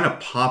they kind of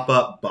pop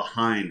up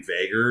behind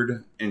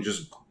Vagard and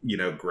just,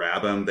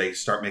 grab him. They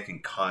start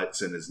making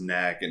cuts in his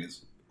neck and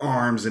his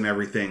arms and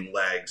everything,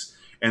 legs.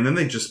 And then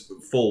they just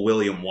full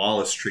William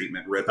Wallace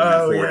treatment, rip him in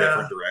four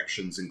different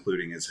directions,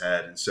 including his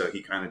head. And so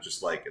he kind of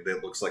just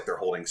it looks like they're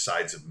holding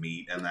sides of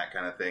meat and that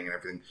kind of thing and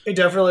everything. It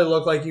definitely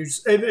looked like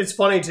it's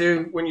funny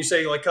too when you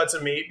say like cuts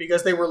of meat,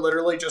 because they were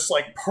literally just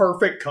like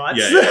perfect cuts.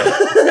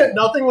 Yeah.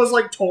 Nothing was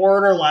like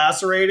torn or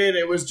lacerated.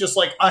 It was just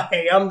like a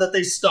ham that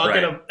they stuck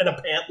in a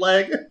pant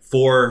leg.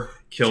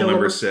 Kill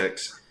number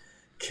 6.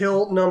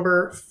 Kill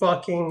number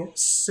fucking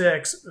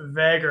 6,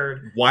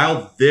 Vagard.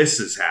 While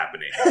this is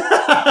happening,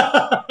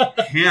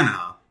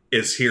 Hannah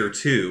is here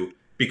too,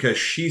 because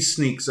she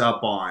sneaks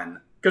up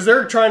on... Because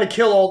they're trying to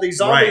kill all these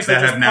zombies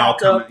that have now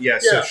come. Yeah,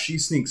 so she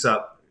sneaks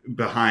up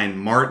behind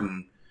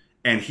Martin,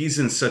 and he's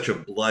in such a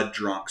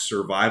blood-drunk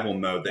survival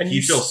mode that he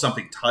feels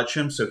something touch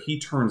him, so he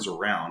turns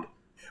around.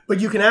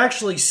 But you can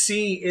actually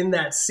see in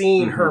that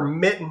scene her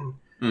mitten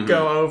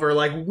go over.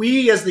 Like,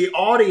 we as the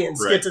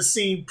audience get to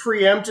see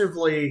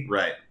preemptively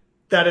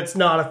that it's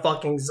not a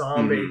fucking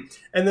zombie.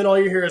 And then all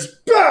you hear is,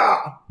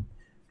 bah!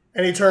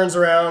 And he turns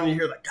around and you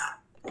hear like,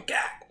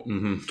 gah.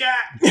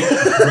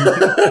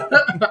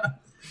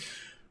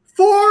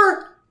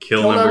 4,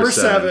 kill number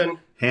 7.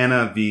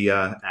 Hannah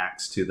via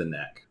axe to the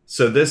neck.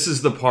 So this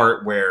is the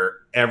part where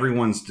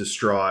everyone's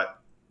distraught.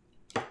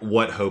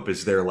 What hope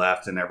is there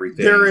left and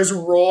everything? There is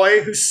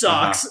Roy, who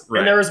sucks,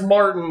 and there is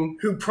Martin,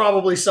 who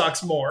probably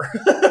sucks more.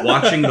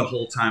 Watching the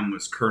whole time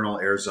was Colonel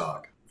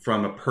Herzog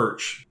from a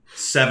perch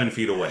 7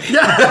 feet away.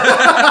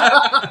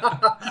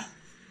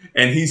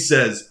 And he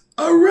says,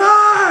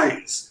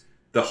 "Arise!"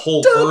 The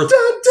whole earth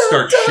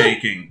starts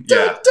shaking.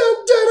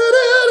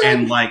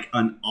 And like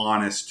an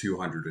honest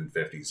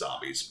 250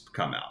 zombies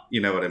come out.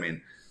 You know what I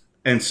mean?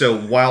 And so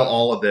while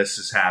all of this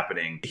is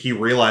happening,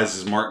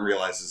 Martin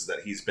realizes that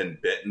he's been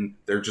bitten.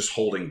 They're just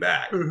holding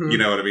back. You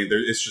know what I mean?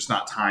 It's just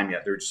not time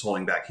yet. They're just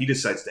holding back. He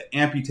decides to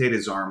amputate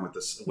his arm with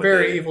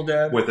Evil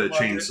Dead. With a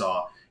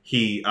chainsaw.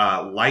 He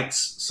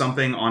lights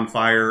something on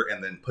fire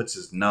and then puts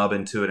his nub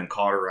into it and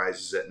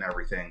cauterizes it and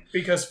everything.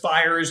 Because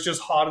fire is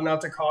just hot enough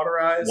to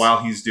cauterize.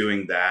 While he's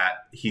doing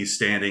that, he's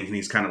standing and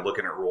he's kind of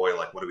looking at Roy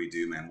like, what do we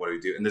do, man? What do we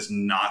do? And this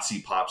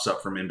Nazi pops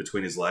up from in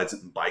between his legs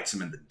and bites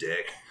him in the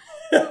dick.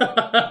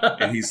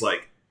 And he's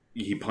like,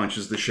 he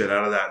punches the shit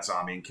out of that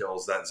zombie and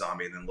kills that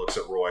zombie, and then looks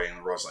at Roy,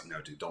 and Roy's like,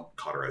 no, dude, don't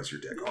cauterize your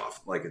dick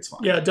off. Like, it's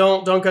fine. Yeah,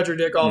 don't cut your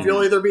dick off.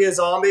 You'll either be a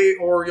zombie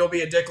or you'll be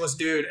a dickless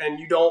dude, and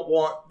you don't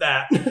want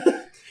that.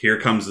 Here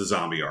comes the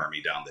zombie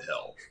army down the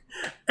hill.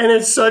 And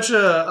it's such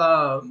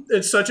a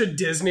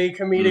Disney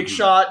comedic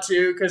shot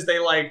too, because they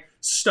like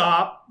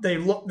stop, they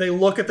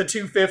look at the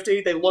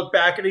 250, they look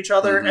back at each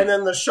other, and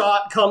then the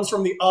shot comes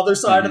from the other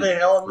side of the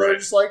hill, and they're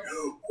just like,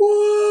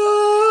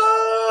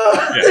 whoa!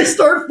 Yeah. They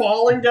start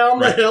falling down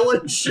the hill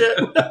and shit.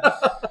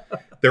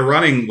 They're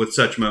running with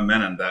such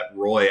momentum that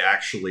Roy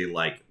actually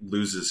like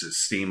loses his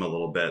steam a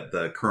little bit.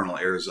 The Colonel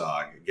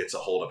Herzog gets a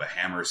hold of a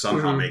hammer,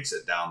 somehow makes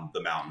it down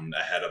the mountain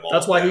ahead of all.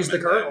 That's why he's the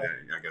colonel.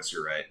 I guess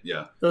you're right.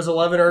 Yeah, those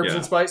 11 herbs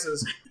and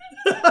spices.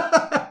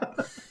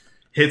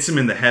 Hits him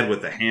in the head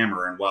with a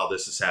hammer, and while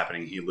this is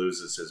happening, he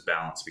loses his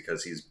balance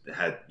because he's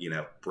had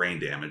brain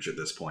damage at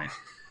this point.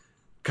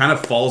 Kind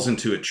of falls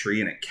into a tree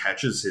and it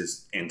catches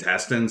his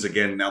intestines.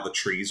 Again, now the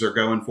trees are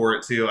going for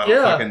it too. I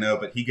don't fucking know,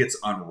 but he gets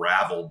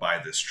unraveled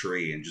by this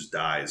tree and just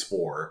dies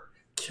for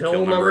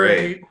kill number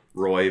 8.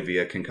 Roy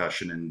via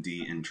concussion and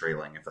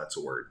de-entrailing, if that's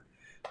a word.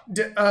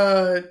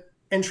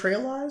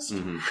 Entrailized?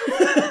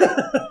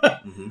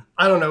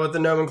 I don't know what the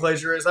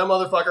nomenclature is. That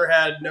motherfucker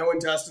had no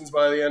intestines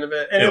by the end of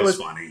it. And it was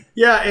funny.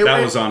 Yeah.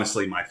 That was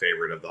honestly my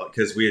favorite of the,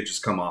 because we had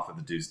just come off of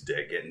the dude's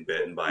dick getting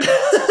bitten by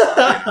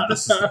a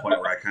This is the point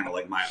where I kind of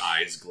like my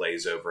eyes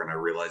glaze over and I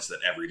realize that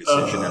every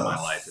decision in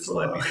my life has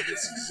led me to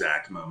this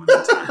exact moment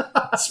in time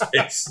and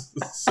space.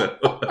 So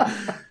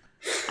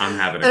I'm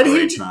having a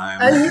great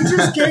time. And he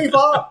just gave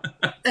up.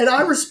 And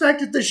I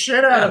respected the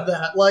shit out of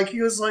that. Like,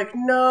 he was like,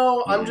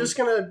 no, I'm just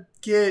going to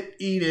get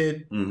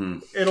eated. Mm-hmm.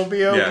 It'll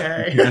be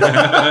okay.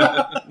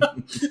 Yeah.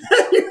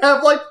 You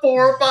have like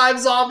 4 or 5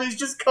 zombies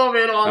just come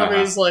in on him.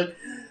 He's like...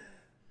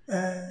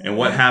 And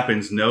what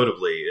happens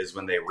notably is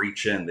when they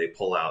reach in, they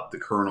pull out, the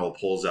Colonel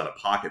pulls out a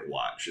pocket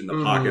watch, and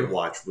the pocket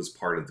watch was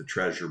part of the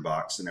treasure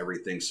box and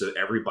everything. So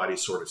everybody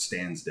sort of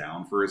stands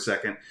down for a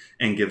second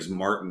and gives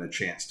Martin a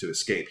chance to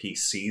escape. He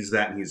sees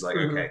that and he's like,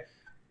 okay,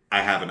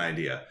 I have an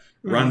idea.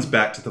 Runs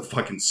back to the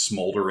fucking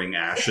smoldering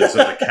ashes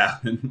of the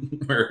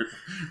cabin where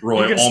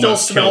Roy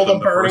almost killed him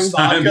the first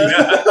time.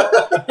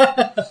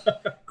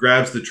 Yeah.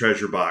 Grabs the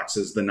treasure box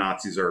as the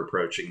Nazis are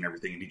approaching and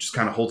everything, and he just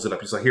kind of holds it up.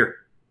 He's like, here.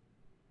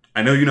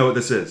 I know you know what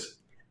this is.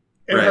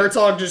 And right.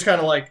 Herzog just kind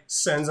of like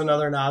sends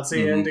another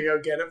Nazi in to go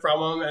get it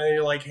from him, and he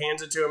like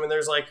hands it to him, and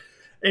there's like,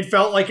 it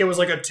felt like it was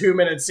like a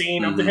 2-minute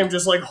scene of him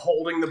just like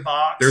holding the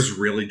box. There's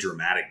really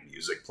dramatic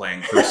music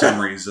playing for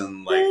some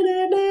reason. Like,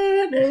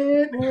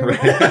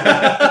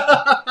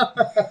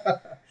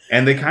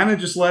 and they kind of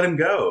just let him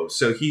go.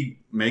 So he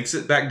makes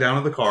it back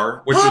down to the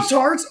car.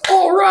 Pop-Tarts?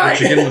 All right.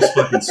 Which again was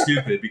fucking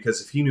stupid,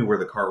 because if he knew where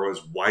the car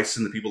was, why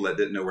send the people that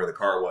didn't know where the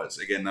car was?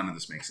 Again, none of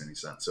this makes any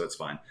sense, so it's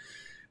fine.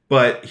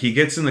 But he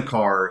gets in the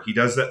car. He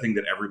does that thing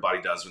that everybody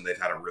does when they've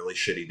had a really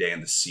shitty day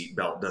and the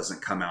seatbelt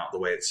doesn't come out the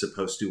way it's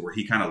supposed to, where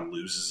he kind of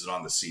loses it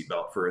on the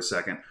seatbelt for a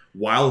second.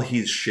 While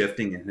he's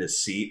shifting in his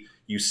seat,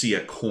 you see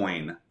a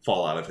coin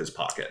fall out of his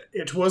pocket.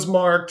 It was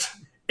marked.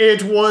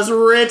 It was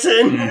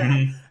written.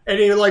 Mm-hmm. And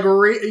he like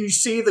you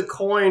see the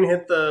coin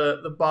hit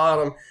the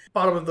bottom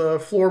of the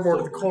floorboard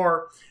of the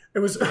car. It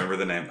was, remember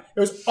the name. It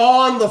was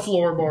on the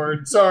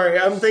floorboard. Sorry,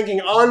 I'm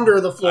thinking under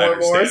the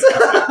floorboards.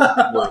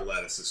 Where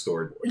lettuce is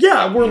stored.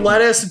 Yeah, where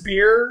lettuce,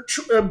 beer,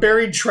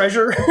 buried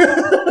treasure.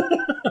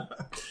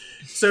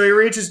 So he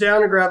reaches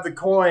down to grab the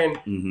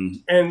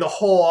coin, and the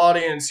whole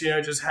audience,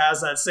 just has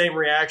that same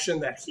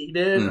reaction that he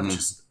did. I'm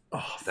just,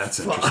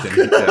 that's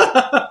interesting.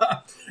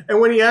 Yeah. And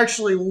when he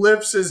actually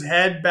lifts his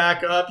head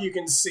back up, you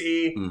can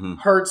see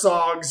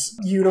Herzog's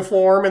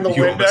uniform in the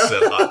window. You almost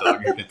said hot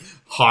dog.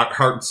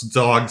 Heart's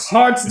dogs.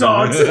 Heart's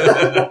dogs.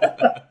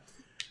 I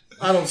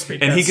don't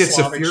speak. And he gets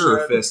a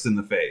Führer fist in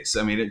the face.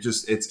 I mean,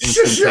 it's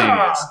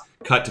instantaneous.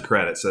 Cut to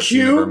credits. That's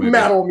cue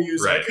metal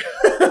music.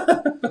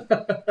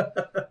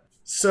 Right.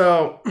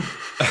 So,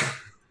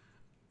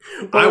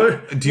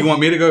 do you want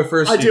me to go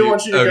first? I do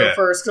want you to go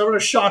first, because I'm going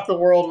to shock the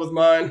world with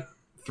mine.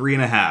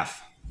 3.5.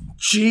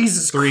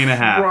 Jesus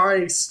 3.5.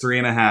 Christ.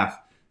 3.5.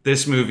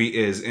 This movie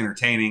is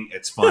entertaining.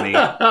 It's funny.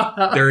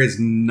 There is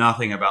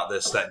nothing about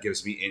this that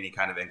gives me any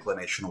kind of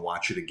inclination to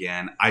watch it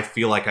again. I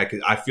feel like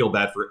I feel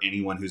bad for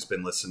anyone who's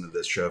been listening to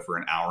this show for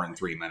 1 hour and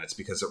 3 minutes,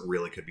 because it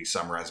really could be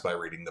summarized by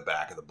reading the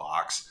back of the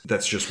box.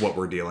 That's just what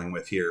we're dealing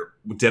with here.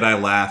 Did I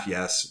laugh?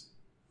 Yes.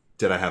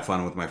 Did I have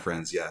fun with my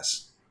friends?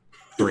 Yes.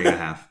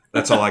 3.5.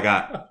 That's all I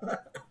got.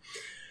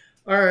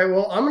 All right.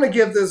 Well, I'm going to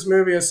give this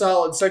movie a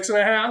solid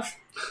 6.5.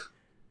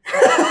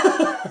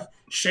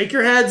 Shake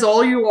your heads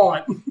all you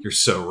want. You're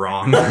so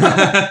wrong.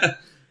 But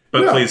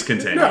please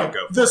continue. No,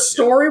 the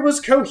story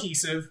was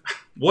cohesive.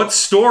 What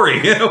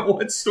story?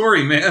 What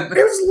story, man?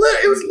 It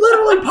was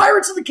literally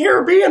Pirates of the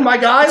Caribbean, my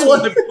guy. That's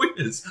what the point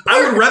is.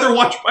 I would rather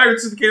watch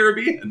Pirates of the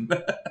Caribbean.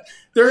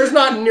 There is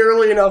not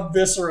nearly enough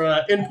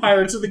viscera in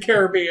Pirates of the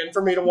Caribbean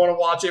for me to want to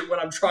watch it when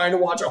I'm trying to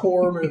watch a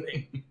horror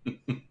movie.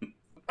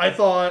 I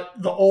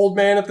thought the old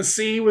man at the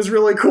sea was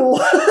really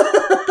cool.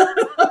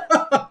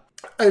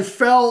 I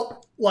felt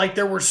like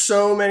there were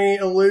so many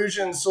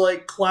allusions to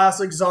like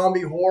classic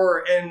zombie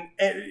horror. And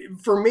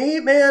for me,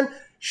 man,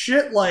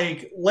 shit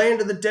like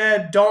Land of the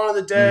Dead, Dawn of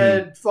the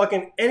Dead,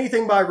 fucking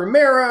anything by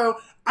Romero.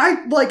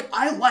 I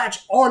latch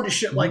on to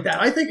shit like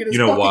that. I think it is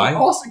fucking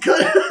awesome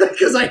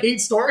because I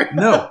hate story.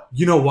 No,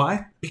 you know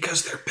why?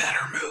 Because they're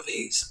better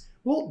movies.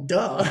 Well,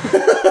 duh.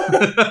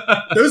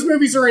 Those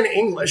movies are in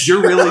English.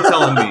 You're really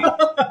telling me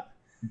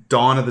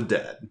Dawn of the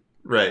Dead,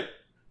 right?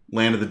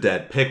 Land of the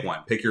Dead. Pick one.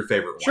 Pick your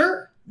favorite one.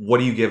 Sure. What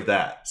do you give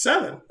that?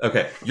 7.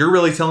 Okay. You're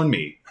really telling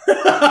me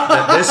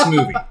that this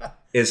movie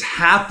is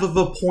half of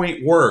a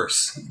point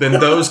worse than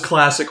those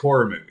classic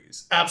horror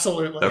movies?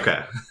 Absolutely.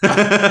 Okay.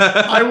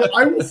 I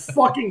will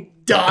fucking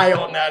die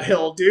on that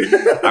hill, dude.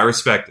 I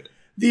respect it.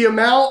 The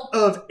amount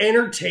of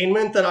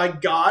entertainment that I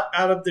got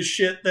out of the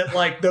shit that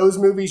like those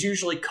movies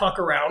usually cuck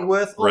around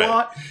with a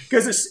lot.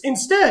 Because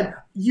instead,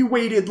 you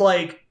waited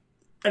like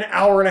an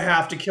hour and a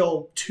half to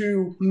kill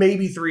 2,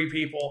 maybe 3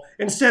 people.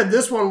 Instead,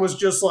 this one was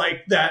just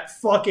like that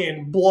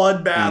fucking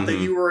bloodbath that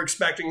you were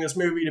expecting this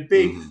movie to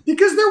be.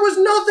 Because there was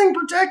nothing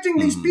protecting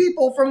these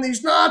people from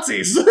these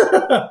Nazis.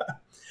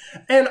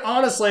 And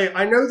honestly,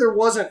 I know there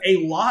wasn't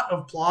a lot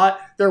of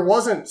plot. There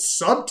wasn't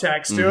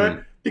subtext to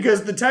it.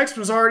 Because the text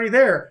was already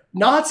there.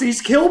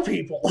 Nazis kill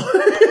people.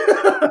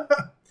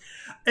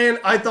 And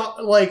I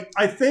thought,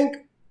 I think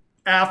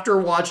after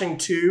watching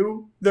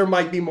 2, there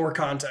might be more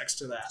context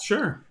to that.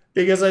 Sure.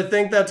 Because I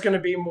think that's going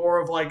to be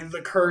more of like the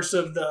curse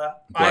of the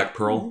Black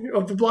Pearl.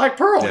 Of the Black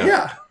Pearl,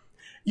 yeah.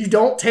 You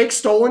don't take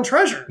stolen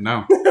treasure.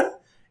 No.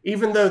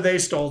 even though they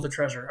stole the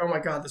treasure. Oh my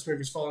God, this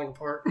movie's falling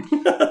apart.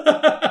 You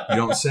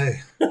don't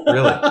say.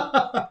 Really?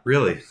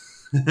 Really?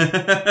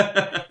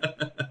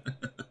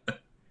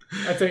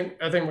 I think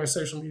my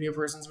social media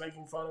person's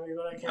making fun of me,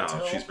 but I can't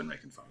tell. She's been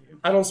making fun of you.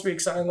 I don't speak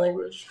sign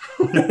language.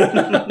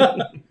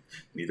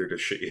 Neither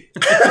does she.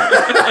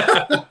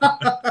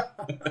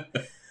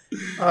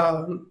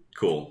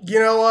 Cool. You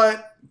know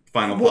what?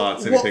 Final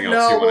thoughts? Anything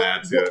else you want to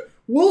add to it?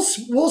 We'll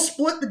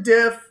split the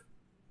diff.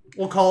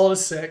 We'll call it a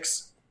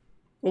 6.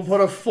 We'll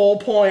put a full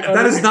point.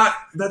 That's not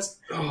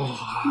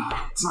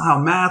how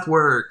math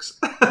works.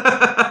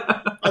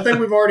 I think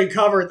we've already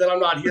covered that I'm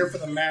not here for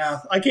the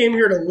math. I came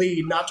here to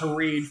lead, not to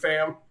read,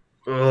 fam.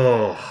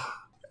 Oh.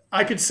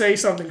 I could say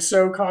something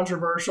so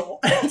controversial.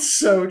 It's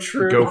so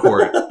true. Go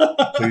for it.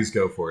 Please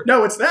go for it.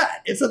 No, it's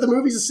that. It's that the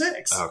movie's a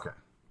 6. Okay.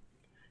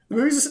 The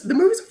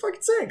movie's a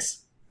fucking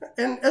 6.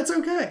 And that's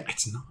okay.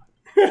 It's not.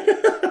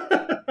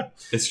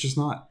 It's just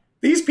not.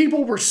 These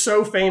people were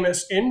so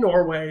famous in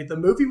Norway. The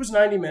movie was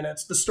 90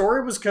 minutes. The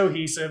story was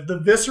cohesive. The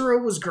viscera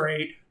was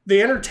great.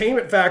 The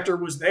entertainment factor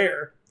was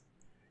there.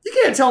 You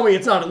can't tell me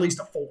it's not at least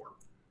a 4.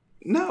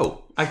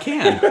 No, I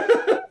can.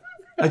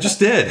 I just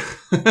did.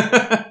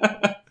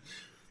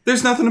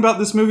 There's nothing about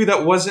this movie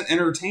that wasn't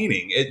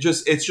entertaining.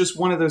 It's just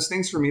one of those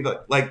things for me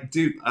that, like,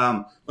 dude,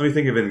 let me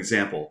think of an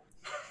example.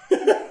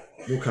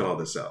 We'll cut all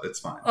this out. It's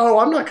fine. Oh,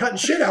 I'm not cutting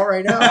shit out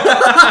right now.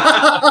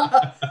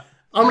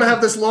 I'm going to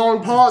have this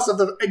long pause of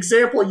the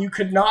example you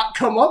could not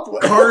come up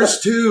with.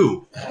 Cars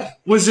 2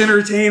 was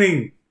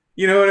entertaining.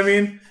 You know what I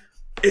mean?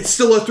 It's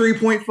still a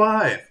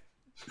 3.5.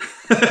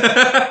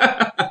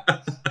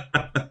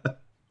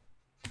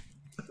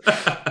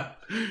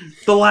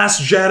 The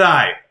Last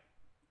Jedi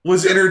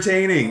was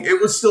entertaining.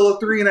 It was still a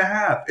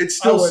 3.5. It's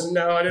still. I wouldn't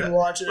know. I didn't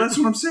watch it. That's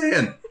what I'm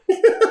saying.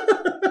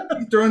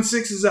 You're throwing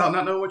 6s out,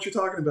 not knowing what you're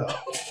talking about.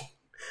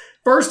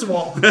 First of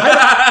all,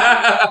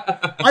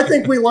 I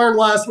think we learned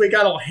last week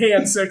I don't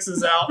hand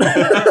 6s out.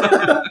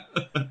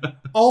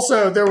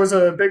 Also, there was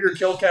a bigger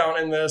kill count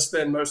in this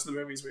than most of the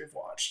movies we've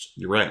watched.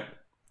 You're right.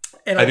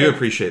 And I do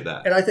appreciate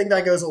that. And I think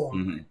that goes a long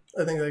Mm-hmm. way.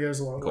 I think that goes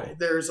a long Cool. way.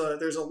 There's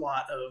a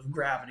lot of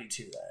gravity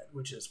to that,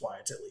 which is why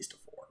it's at least a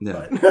 4.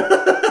 Yeah. But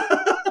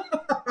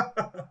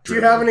do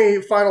you have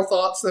any final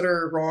thoughts that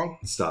are wrong?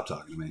 Stop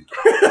talking to me.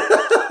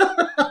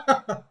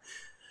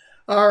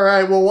 All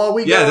right. Well, while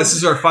we go, this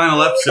is our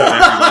final episode,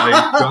 everybody.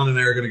 John and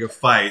I are going to go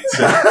fight.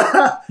 So.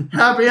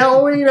 Happy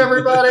Halloween,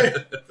 everybody.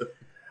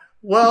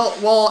 Well,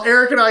 while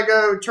Eric and I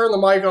go turn the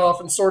mic off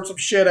and sort some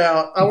shit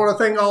out, I want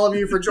to thank all of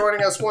you for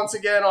joining us once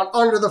again on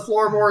Under the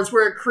Floorboards,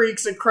 where it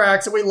creaks and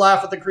cracks and we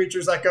laugh at the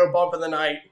creatures that go bump in the night.